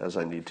times as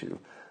I need to.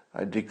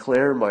 I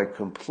declare my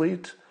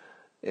complete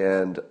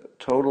and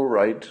total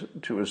right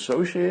to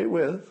associate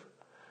with,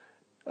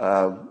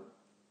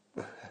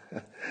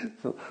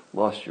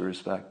 lost your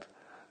respect.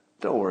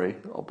 Don't worry,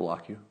 I'll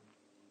block you.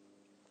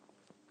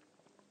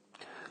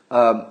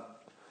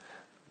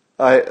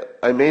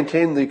 I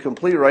maintain the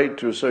complete right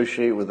to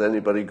associate with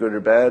anybody, good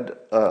or bad,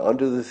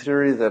 under the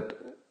theory that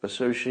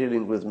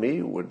associating with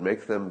me would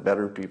make them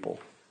better people.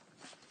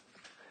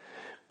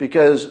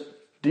 Because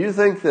do you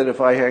think that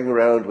if I hang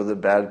around with a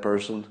bad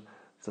person,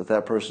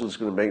 that person is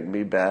going to make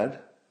me bad?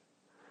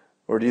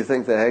 Or do you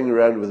think that hanging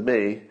around with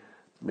me,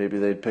 maybe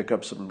they'd pick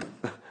up some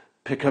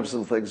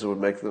things that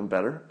would make them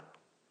better?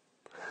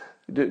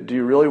 Do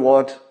you really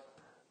want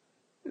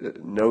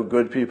no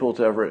good people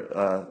to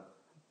ever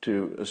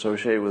to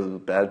associate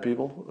with bad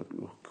people,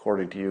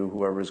 according to you,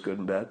 whoever is good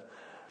and bad?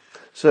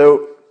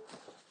 So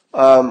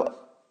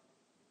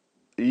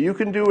you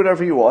can do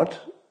whatever you want,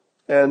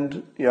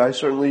 and I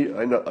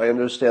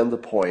understand the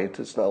point.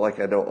 It's not like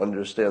I don't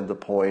understand the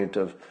point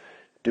of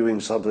doing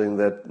something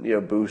that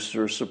boosts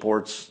or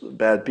supports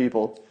bad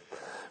people.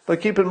 But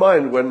keep in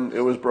mind, when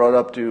it was brought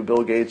up to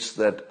Bill Gates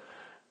that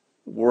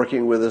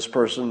working with this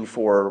person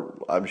for,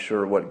 I'm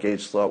sure, what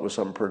Gates thought was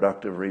some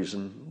productive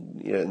reason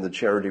in the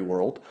charity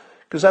world,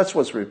 because that's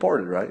what's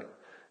reported, right?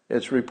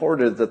 It's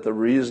reported that the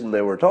reason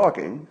they were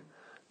talking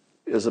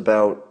is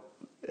about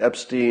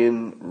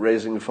Epstein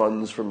raising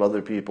funds from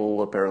other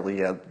people. Apparently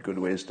he had good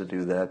ways to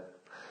do that,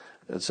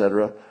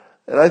 etc.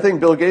 And I think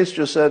Bill Gates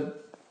just said,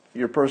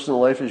 your personal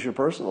life is your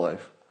personal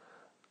life.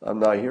 I'm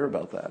not here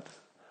about that.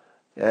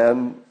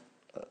 And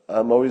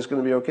I'm always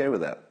going to be okay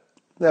with that.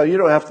 Now, you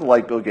don't have to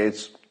like Bill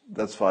Gates.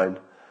 That's fine.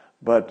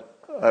 But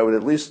I would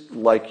at least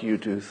like you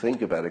to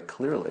think about it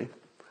clearly.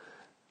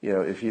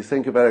 If you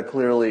think about it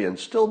clearly and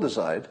still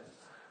decide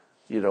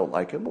you don't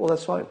like him, well,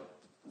 that's fine.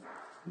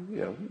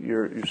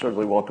 You're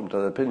certainly welcome to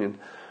that opinion.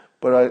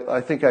 But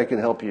I think I can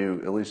help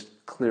you at least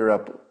clear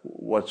up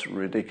what's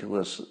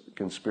ridiculous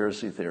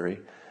conspiracy theory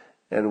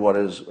and what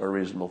is a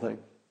reasonable thing.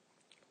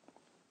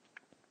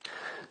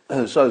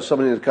 So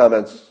somebody in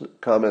the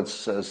comments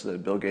says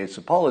that Bill Gates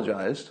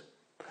apologized,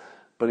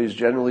 but he's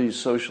generally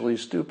socially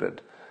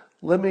stupid.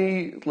 Let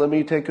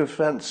me take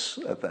offense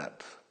at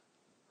that.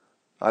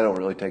 I don't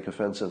really take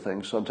offense at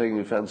things, so I'm taking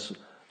offense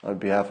on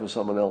behalf of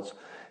someone else.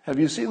 Have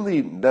you seen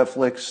the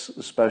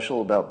Netflix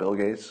special about Bill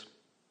Gates?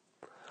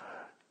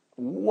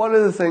 One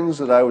of the things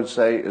that I would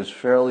say is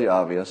fairly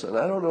obvious, and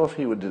I don't know if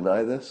he would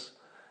deny this,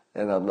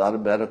 and I'm not a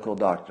medical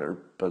doctor,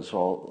 but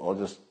so I'll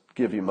just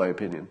give you my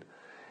opinion.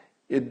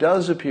 It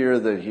does appear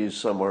that he's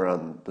somewhere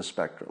on the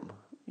spectrum,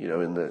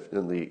 in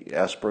the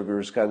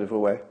Asperger's kind of a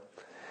way.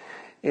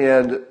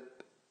 And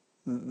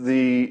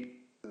the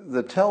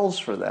tells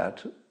for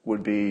that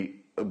would be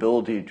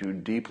ability to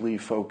deeply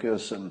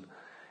focus and,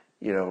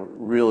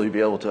 really be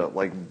able to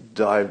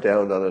dive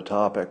down on a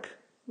topic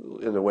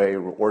in a way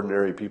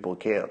ordinary people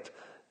can't.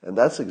 And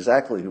that's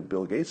exactly who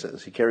Bill Gates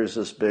is. He carries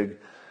this big,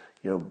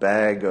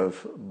 bag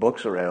of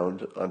books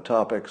around on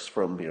topics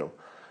from,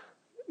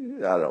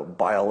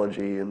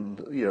 biology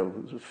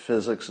and,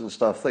 physics and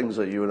stuff, things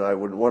that you and I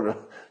wouldn't want to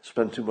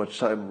spend too much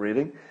time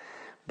reading.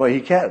 But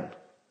he can.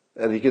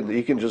 And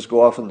he can just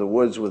go off in the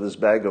woods with his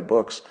bag of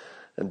books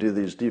and do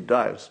these deep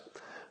dives.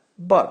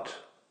 But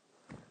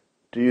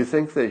do you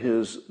think that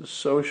his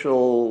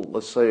social,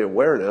 let's say,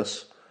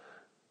 awareness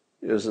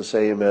is the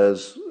same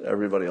as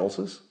everybody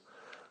else's?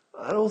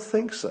 I don't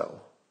think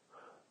so.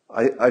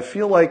 I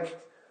feel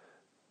like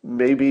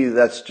maybe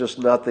that's just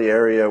not the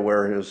area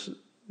where his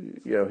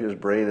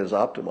brain is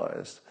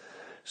optimized.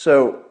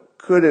 So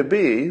could it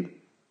be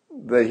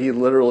that he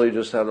literally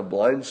just had a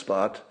blind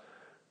spot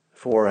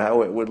for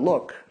how it would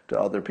look to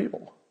other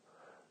people?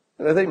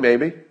 And I think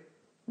maybe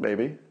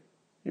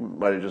he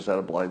might have just had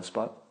a blind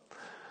spot.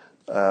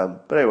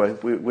 But anyway,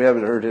 we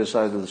haven't heard his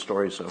side of the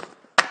story, so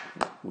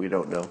we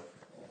don't know.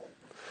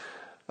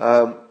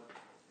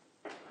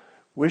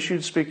 Wish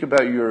you'd speak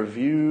about your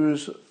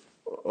views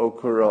au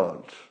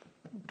courant.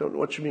 Don't know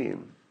what you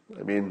mean.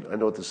 I mean, I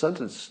know what the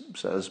sentence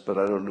says, but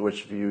I don't know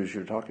which views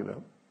you're talking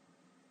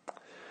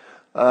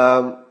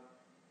about.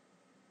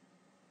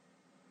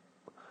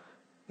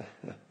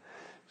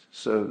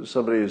 So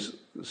somebody's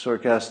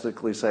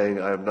sarcastically saying,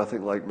 I am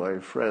nothing like my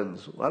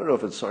friends. Well, I don't know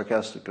if it's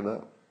sarcastic or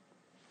not.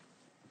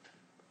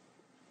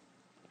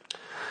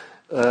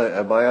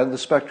 Am I on the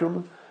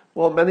spectrum?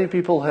 Well, many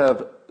people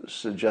have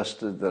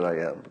suggested that I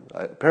am.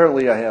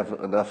 Apparently I have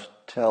enough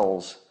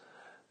tells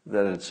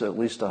that it's at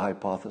least a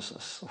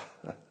hypothesis.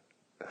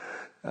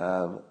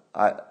 My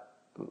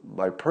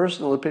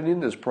personal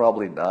opinion is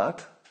probably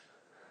not,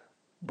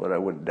 but I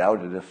wouldn't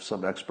doubt it if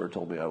some expert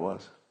told me I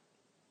was.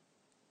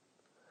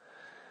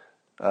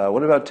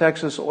 What about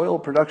Texas oil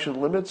production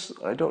limits?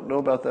 I don't know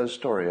about that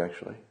story,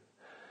 actually.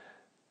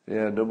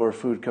 Yeah, no more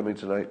food coming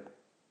tonight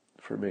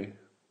for me.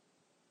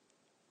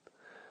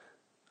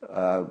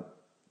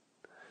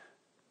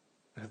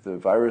 The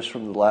virus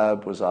from the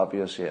lab was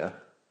obvious, yeah.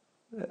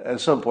 At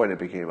some point it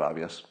became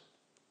obvious.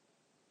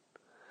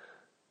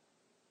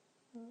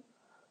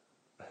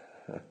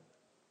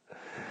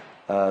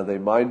 They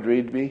mind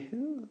read me.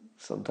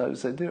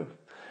 Sometimes they do.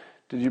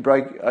 Did you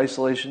break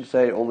isolation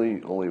today?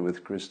 Only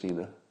with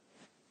Christina.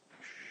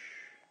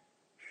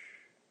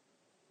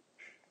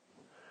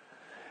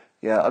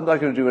 Yeah, I'm not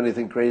going to do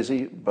anything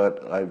crazy,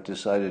 but I've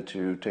decided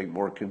to take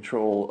more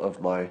control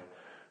of my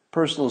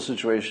personal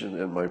situation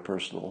and my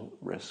personal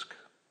risk.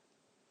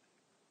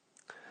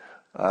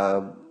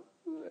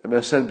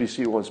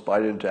 MSNBC wants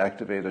Biden to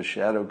activate a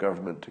shadow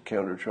government to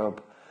counter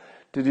Trump.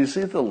 Did you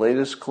see the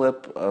latest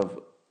clip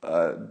of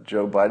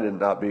Joe Biden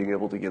not being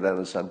able to get out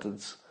a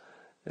sentence?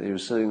 And he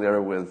was sitting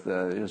there with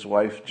his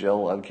wife,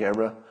 Jill, on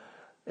camera.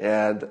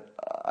 And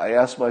I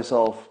asked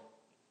myself,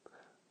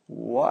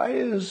 why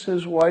is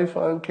his wife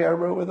on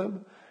camera with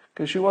him?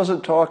 Because she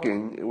wasn't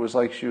talking. It was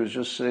like she was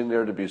just sitting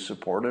there to be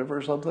supportive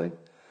or something.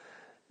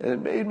 And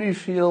it made me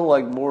feel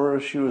like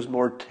she was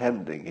more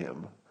tending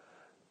him.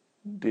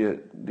 Do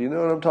you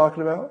know what I'm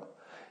talking about?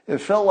 It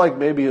felt like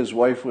maybe his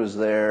wife was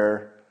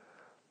there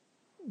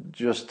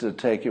just to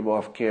take him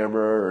off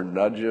camera or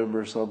nudge him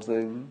or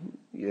something,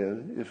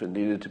 if it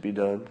needed to be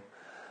done.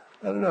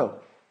 I don't know.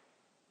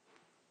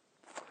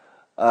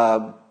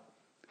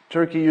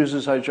 Turkey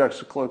uses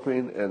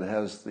hydroxychloroquine and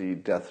has the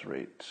death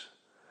rate.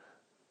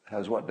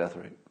 Has what death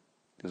rate?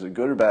 Is it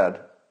good or bad?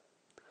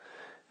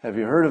 Have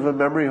you heard of a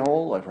memory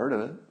hole? I've heard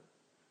of it.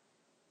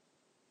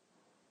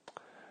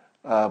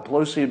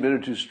 Pelosi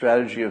admitted to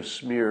strategy of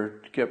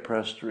smear to get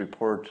press to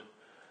report,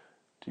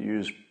 to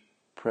use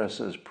press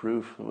as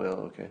proof. Well,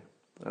 okay.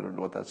 I don't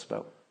know what that's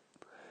about.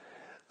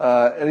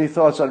 Any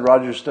thoughts on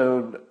Roger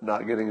Stone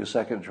not getting a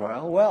second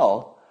trial?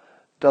 Well,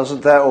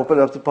 doesn't that open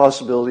up the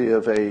possibility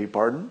of a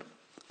pardon?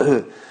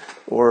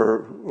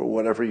 or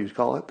whatever you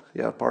call it.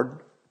 Yeah, pardon.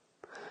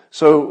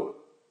 So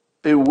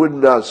it would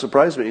not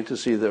surprise me to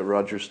see that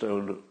Roger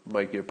Stone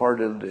might get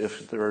pardoned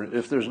if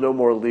there's no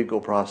more legal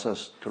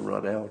process to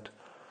run out.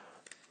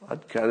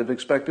 I'd kind of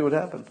expect it would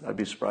happen. I'd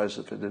be surprised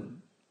if it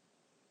didn't.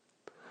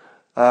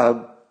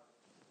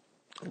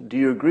 Do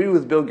you agree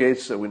with Bill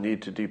Gates that we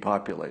need to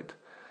depopulate?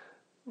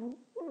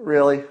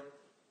 Really?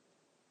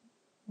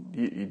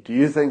 Do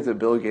you think that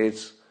Bill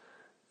Gates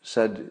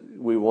said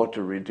we want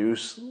to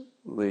reduce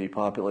the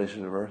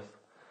population of Earth?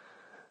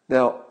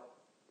 Now,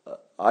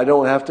 I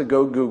don't have to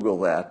go Google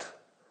that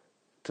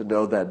to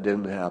know that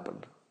didn't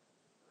happen.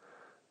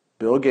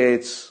 Bill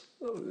Gates,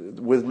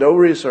 with no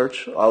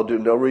research, I'll do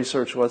no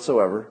research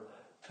whatsoever,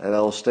 and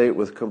I'll state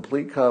with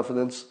complete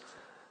confidence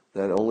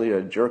that only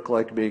a jerk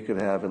like me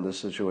could have in this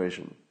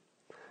situation.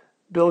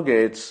 Bill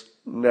Gates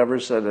never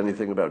said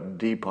anything about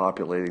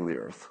depopulating the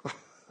Earth.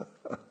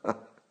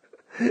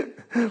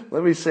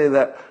 Let me say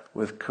that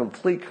with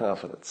complete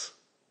confidence,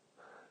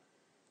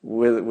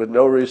 with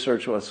no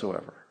research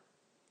whatsoever.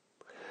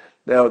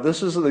 Now,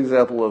 this is an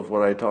example of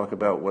what I talk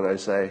about when I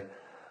say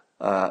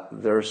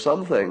there are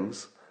some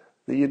things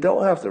that you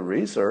don't have to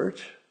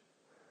research.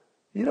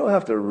 You don't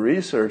have to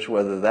research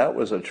whether that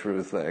was a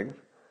true thing.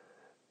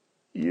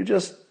 You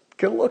just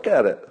can look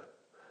at it.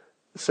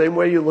 The same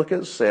way you look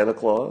at Santa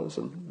Claus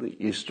and the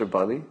Easter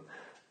Bunny.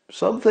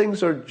 Some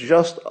things are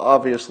just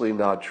obviously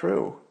not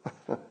true.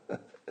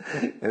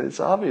 And it's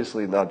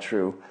obviously not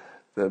true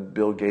that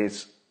Bill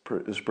Gates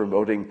is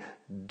promoting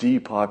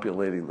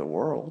depopulating the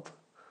world.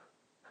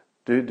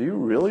 Do you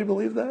really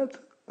believe that?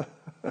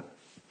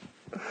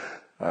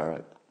 All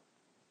right.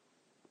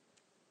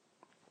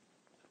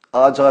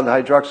 Odds on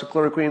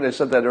hydroxychloroquine, I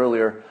said that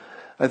earlier.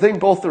 I think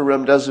both the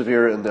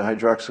remdesivir and the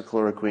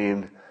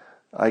hydroxychloroquine,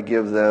 I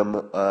give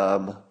them,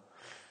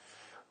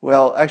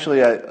 well,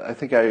 actually, I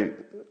think I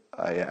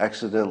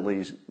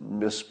accidentally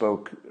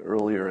misspoke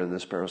earlier in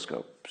this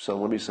Periscope. So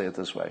let me say it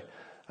this way.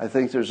 I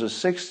think there's a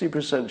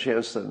 60%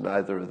 chance that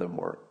neither of them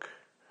work.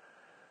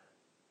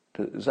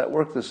 Does that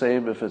work the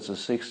same if it's a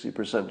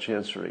 60%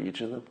 chance for each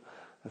of them?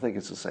 I think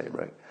it's the same,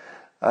 right?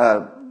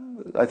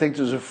 I think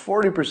there's a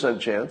 40%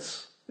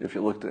 chance, if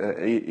you looked at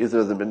either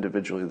of them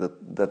individually,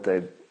 that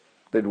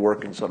they'd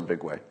work in some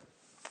big way.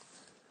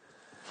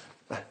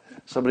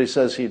 Somebody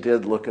says he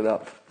did look it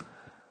up.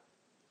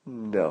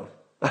 No.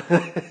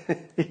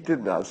 He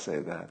did not say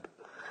that.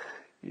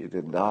 He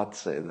did not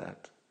say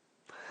that.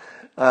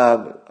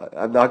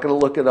 I'm not going to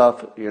look it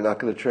up. You're not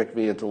going to trick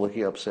me into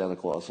looking up Santa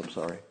Claus. I'm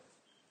sorry.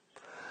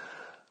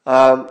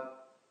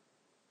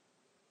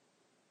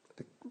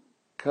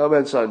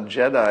 Comments on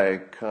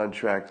Jedi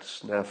contract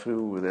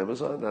snafu with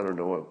Amazon. I don't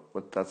know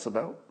what that's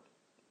about.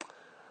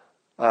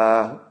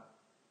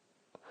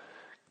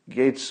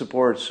 Gates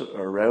supports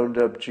a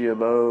Roundup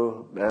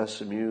GMO,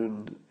 mass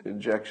immune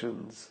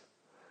injections.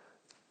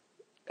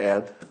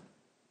 And,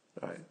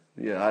 all right,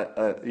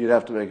 yeah, you'd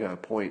have to make a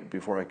point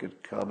before I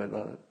could comment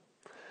on it.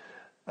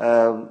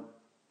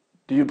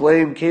 Do you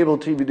blame cable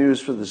TV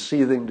news for the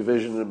seething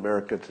division in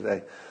America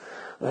today?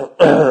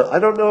 I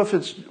don't know if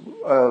it's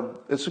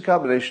a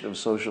combination of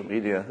social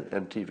media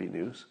and TV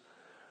news.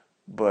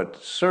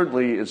 But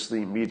certainly it's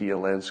the media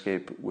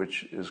landscape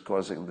which is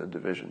causing the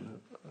division,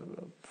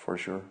 for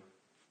sure.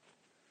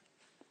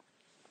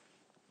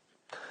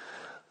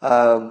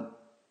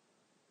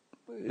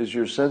 Is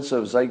your sense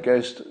of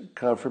zeitgeist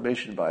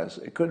confirmation bias?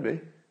 It could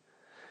be.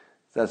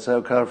 That's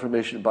how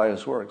confirmation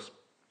bias works.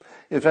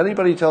 If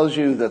anybody tells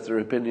you that their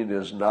opinion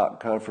is not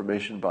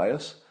confirmation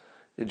bias,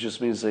 it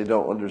just means they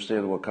don't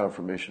understand what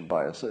confirmation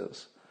bias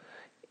is.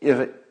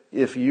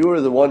 If you are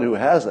the one who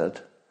has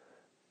it,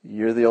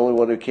 you're the only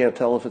one who can't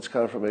tell if it's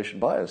confirmation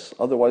bias.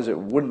 Otherwise, it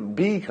wouldn't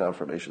be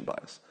confirmation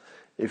bias.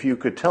 If you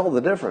could tell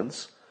the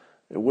difference,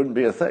 it wouldn't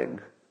be a thing.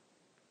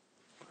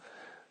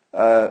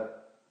 DOD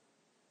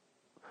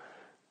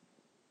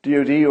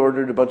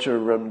ordered a bunch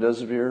of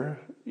remdesivir.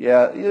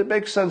 Yeah, it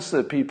makes sense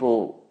that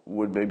people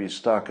would maybe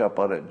stock up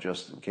on it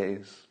just in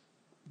case.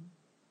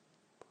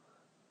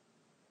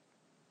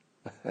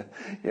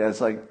 Yeah,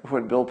 it's like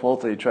when Bill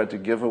Pulte tried to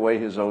give away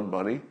his own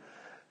money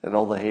and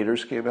all the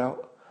haters came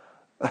out.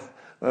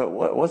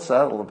 What's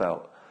that all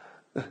about?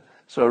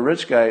 So a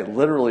rich guy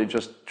literally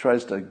just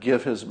tries to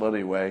give his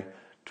money away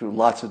to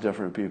lots of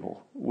different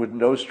people with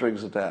no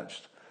strings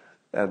attached.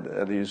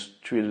 And he's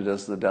treated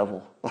as the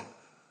devil.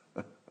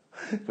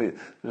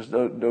 There's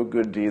no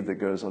good deed that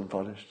goes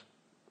unpunished.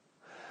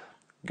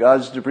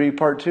 God's Debris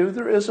Part 2?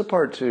 There is a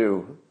Part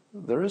 2.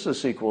 There is a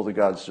sequel to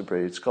God's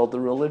Debris. It's called The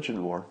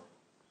Religion War.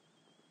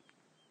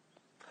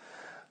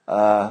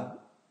 Are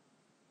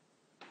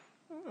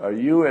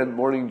you and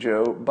Morning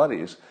Joe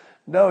buddies?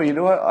 No, you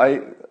know what?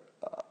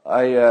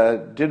 I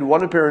did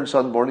one appearance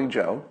on Morning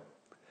Joe,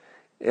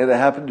 and it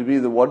happened to be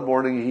the one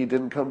morning he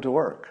didn't come to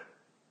work.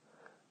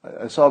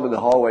 I saw him in the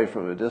hallway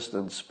from a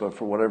distance, but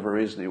for whatever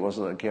reason, he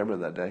wasn't on camera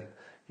that day.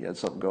 He had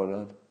something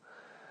going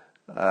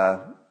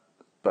on.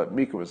 But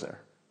Mika was there.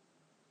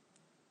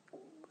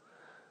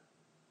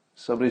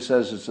 Somebody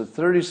says it's a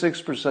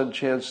 36%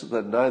 chance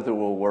that neither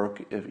will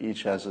work if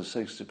each has a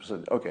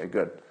 60%. Okay,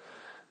 good.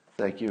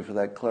 Thank you for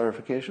that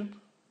clarification.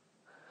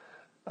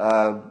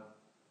 I'm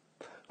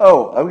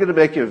going to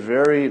make a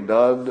very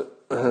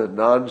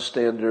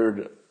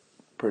non-standard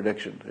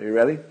prediction. Are you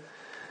ready?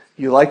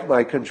 You like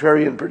my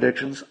contrarian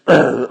predictions?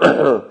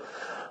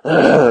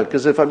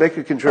 Because if I make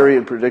a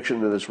contrarian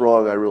prediction and it's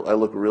wrong, I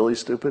look really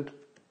stupid.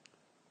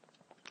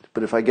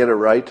 But if I get it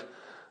right,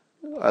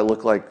 I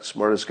look like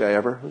smartest guy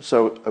ever.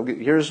 So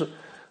here's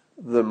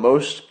the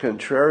most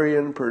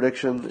contrarian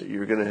prediction that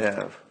you're going to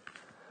have.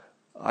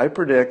 I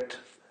predict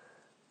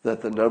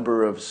that the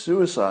number of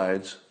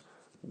suicides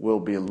will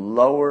be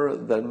lower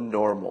than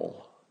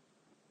normal.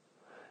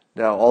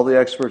 Now, all the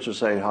experts are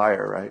saying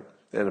higher, right?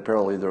 And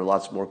apparently there are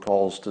lots more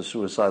calls to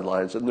suicide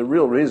lines. And the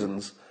real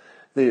reasons,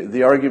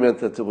 the argument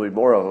that there will be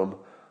more of them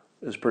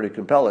is pretty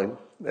compelling.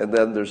 And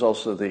then there's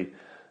also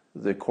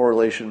the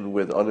correlation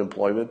with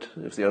unemployment.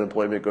 If the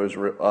unemployment goes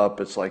up,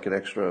 it's like an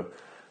extra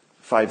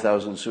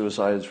 5,000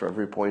 suicides for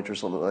every point or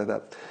something like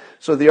that.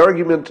 So the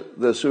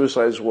argument that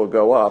suicides will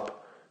go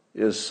up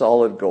is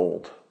solid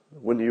gold.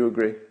 Wouldn't you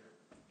agree?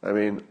 I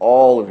mean,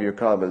 all of your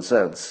common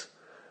sense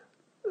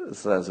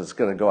says it's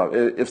going to go up.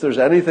 If there's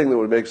anything that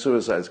would make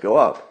suicides go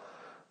up,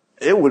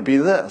 it would be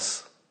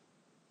this,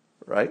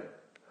 right?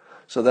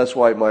 So that's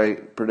why my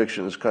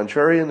prediction is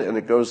contrarian, and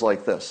it goes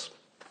like this.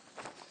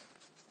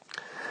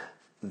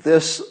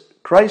 This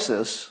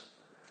crisis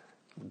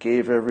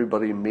gave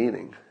everybody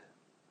meaning.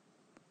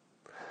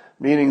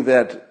 Meaning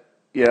that,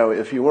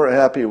 if you weren't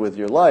happy with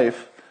your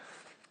life,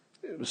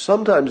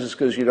 sometimes it's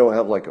because you don't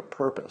have like a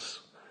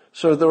purpose.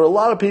 So there were a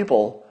lot of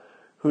people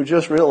who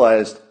just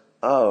realized,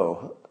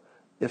 oh,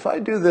 if I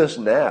do this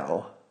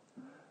now,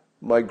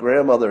 my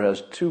grandmother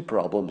has 2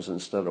 problems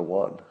instead of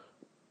 1.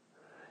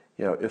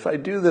 If I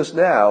do this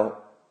now,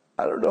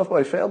 I don't know if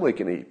my family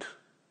can eat.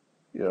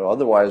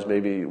 Otherwise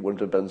maybe it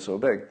wouldn't have been so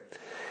big.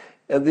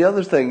 And the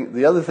other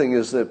thing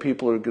is that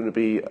people are going to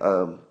be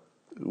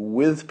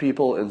with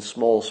people in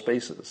small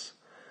spaces.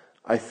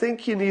 I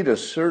think you need a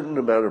certain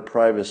amount of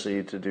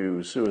privacy to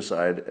do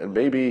suicide, and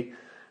maybe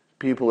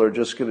people are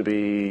just going to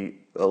be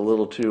a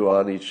little too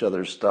on each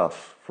other's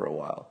stuff for a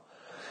while.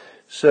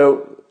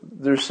 So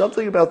there's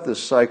something about the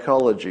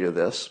psychology of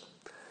this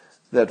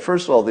that,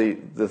 first of all,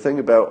 the thing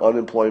about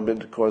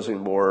unemployment causing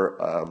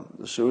more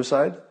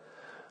suicide,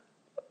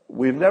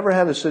 we've never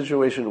had a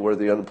situation where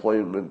the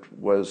unemployment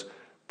was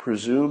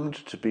presumed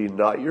to be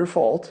not your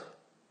fault.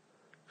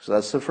 So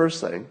that's the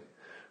first thing.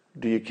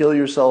 Do you kill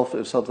yourself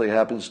if something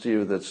happens to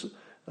you that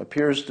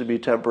appears to be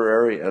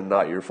temporary and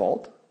not your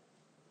fault?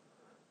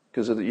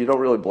 Because you don't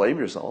really blame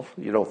yourself.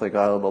 You don't think,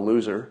 I'm a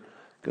loser,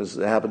 because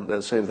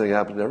the same thing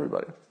happened to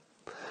everybody.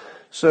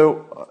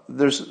 So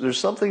there's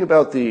something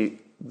about the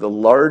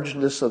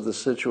largeness of the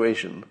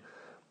situation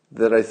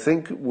that I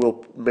think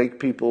will make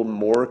people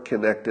more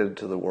connected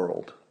to the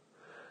world.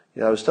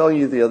 I was telling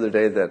you the other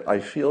day that I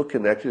feel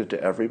connected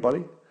to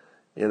everybody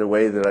in a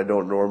way that I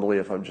don't normally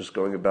if I'm just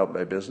going about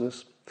my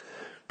business.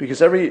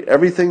 Because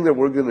everything that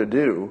we're going to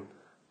do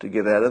to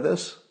get out of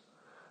this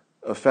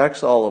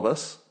affects all of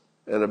us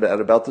and at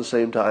about the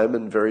same time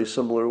in very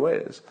similar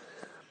ways.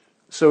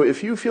 So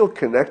if you feel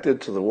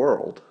connected to the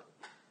world,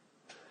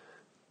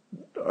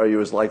 are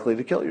you as likely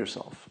to kill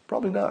yourself?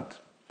 Probably not.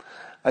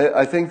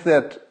 I think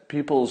that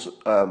people's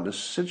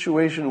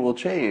situation will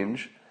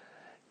change,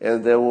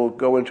 and they will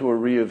go into a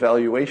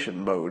reevaluation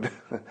mode,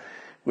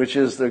 which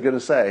is they're going to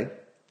say,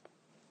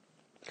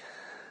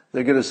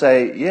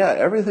 yeah,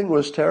 everything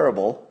was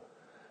terrible,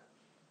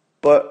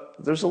 but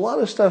there's a lot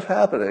of stuff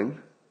happening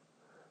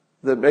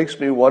that makes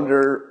me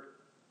wonder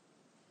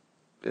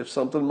if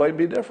something might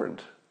be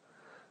different.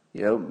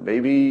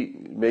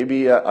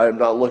 Maybe I'm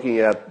not looking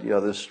at,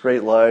 this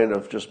straight line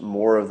of just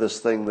more of this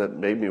thing that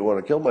made me want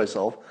to kill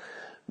myself.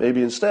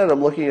 Maybe instead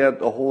I'm looking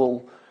at a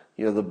whole,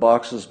 the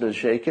box has been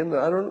shaken.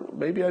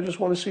 Maybe I just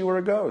want to see where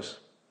it goes.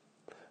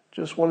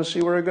 Just want to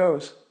see where it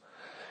goes.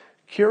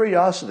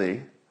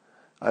 Curiosity,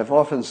 I've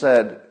often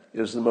said,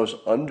 is the most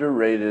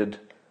underrated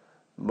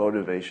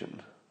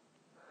motivation.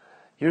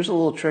 Here's a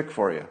little trick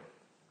for you.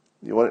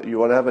 You want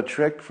to have a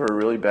trick for a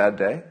really bad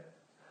day?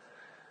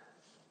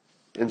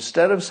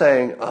 Instead of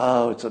saying,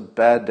 oh, it's a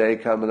bad day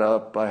coming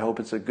up, I hope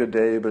it's a good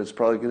day, but it's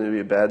probably going to be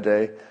a bad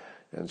day,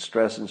 and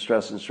stress and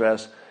stress and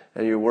stress,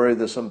 and you're worried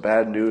that some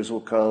bad news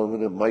will come,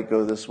 and it might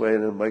go this way,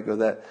 and it might go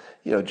that,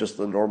 just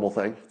the normal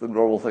thing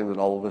that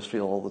all of us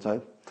feel all the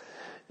time.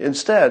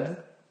 Instead,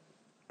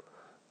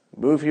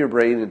 move your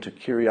brain into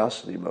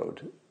curiosity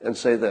mode and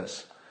say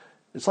this: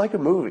 it's like a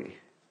movie,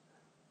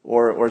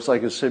 or it's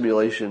like a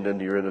simulation and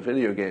you're in a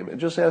video game,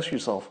 and just ask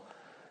yourself,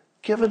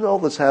 given all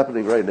that's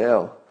happening right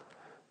now,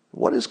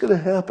 what is going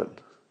to happen?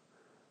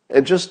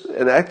 And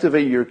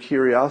activate your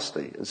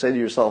curiosity and say to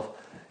yourself,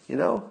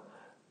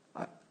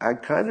 I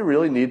kind of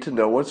really need to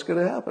know what's going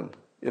to happen.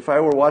 If I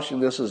were watching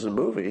this as a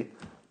movie,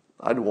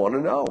 I'd want to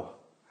know,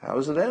 how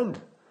does it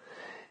end?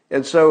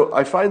 And so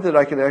I find that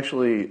I can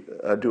actually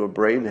do a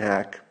brain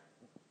hack.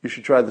 You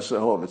should try this at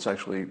home.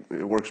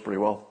 It works pretty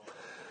well.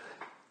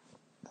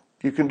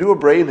 You can do a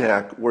brain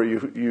hack where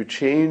you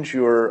change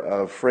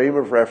your frame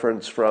of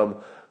reference from,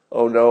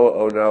 oh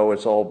no,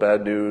 it's all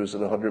bad news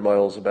and 100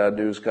 miles of bad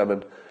news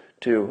coming,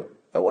 to,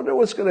 I wonder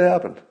what's going to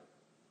happen.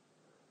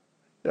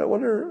 I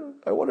wonder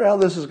how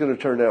this is going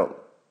to turn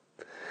out.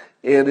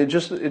 And it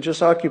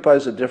just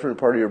occupies a different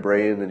part of your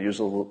brain and uses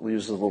a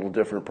little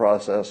different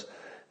process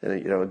and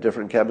a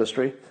different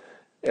chemistry.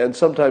 And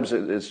sometimes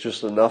it's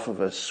just enough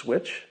of a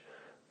switch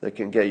that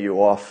can get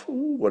you off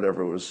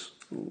whatever was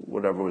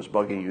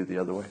bugging you the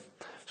other way.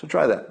 So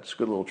try that. It's a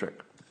good little trick.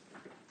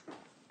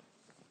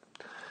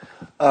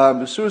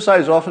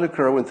 Suicides often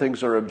occur when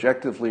things are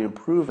objectively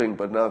improving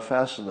but not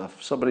fast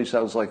enough. Somebody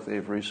sounds like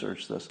they've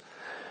researched this.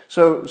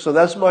 So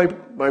that's my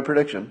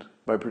prediction.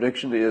 My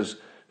prediction is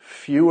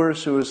fewer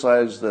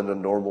suicides than a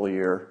normal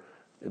year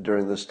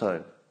during this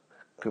time.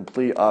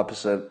 Complete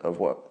opposite of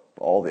what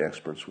all the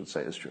experts would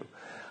say is true.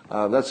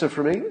 That's it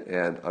for me,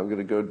 and I'm going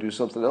to go do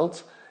something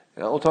else,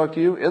 and I'll talk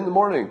to you in the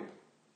morning.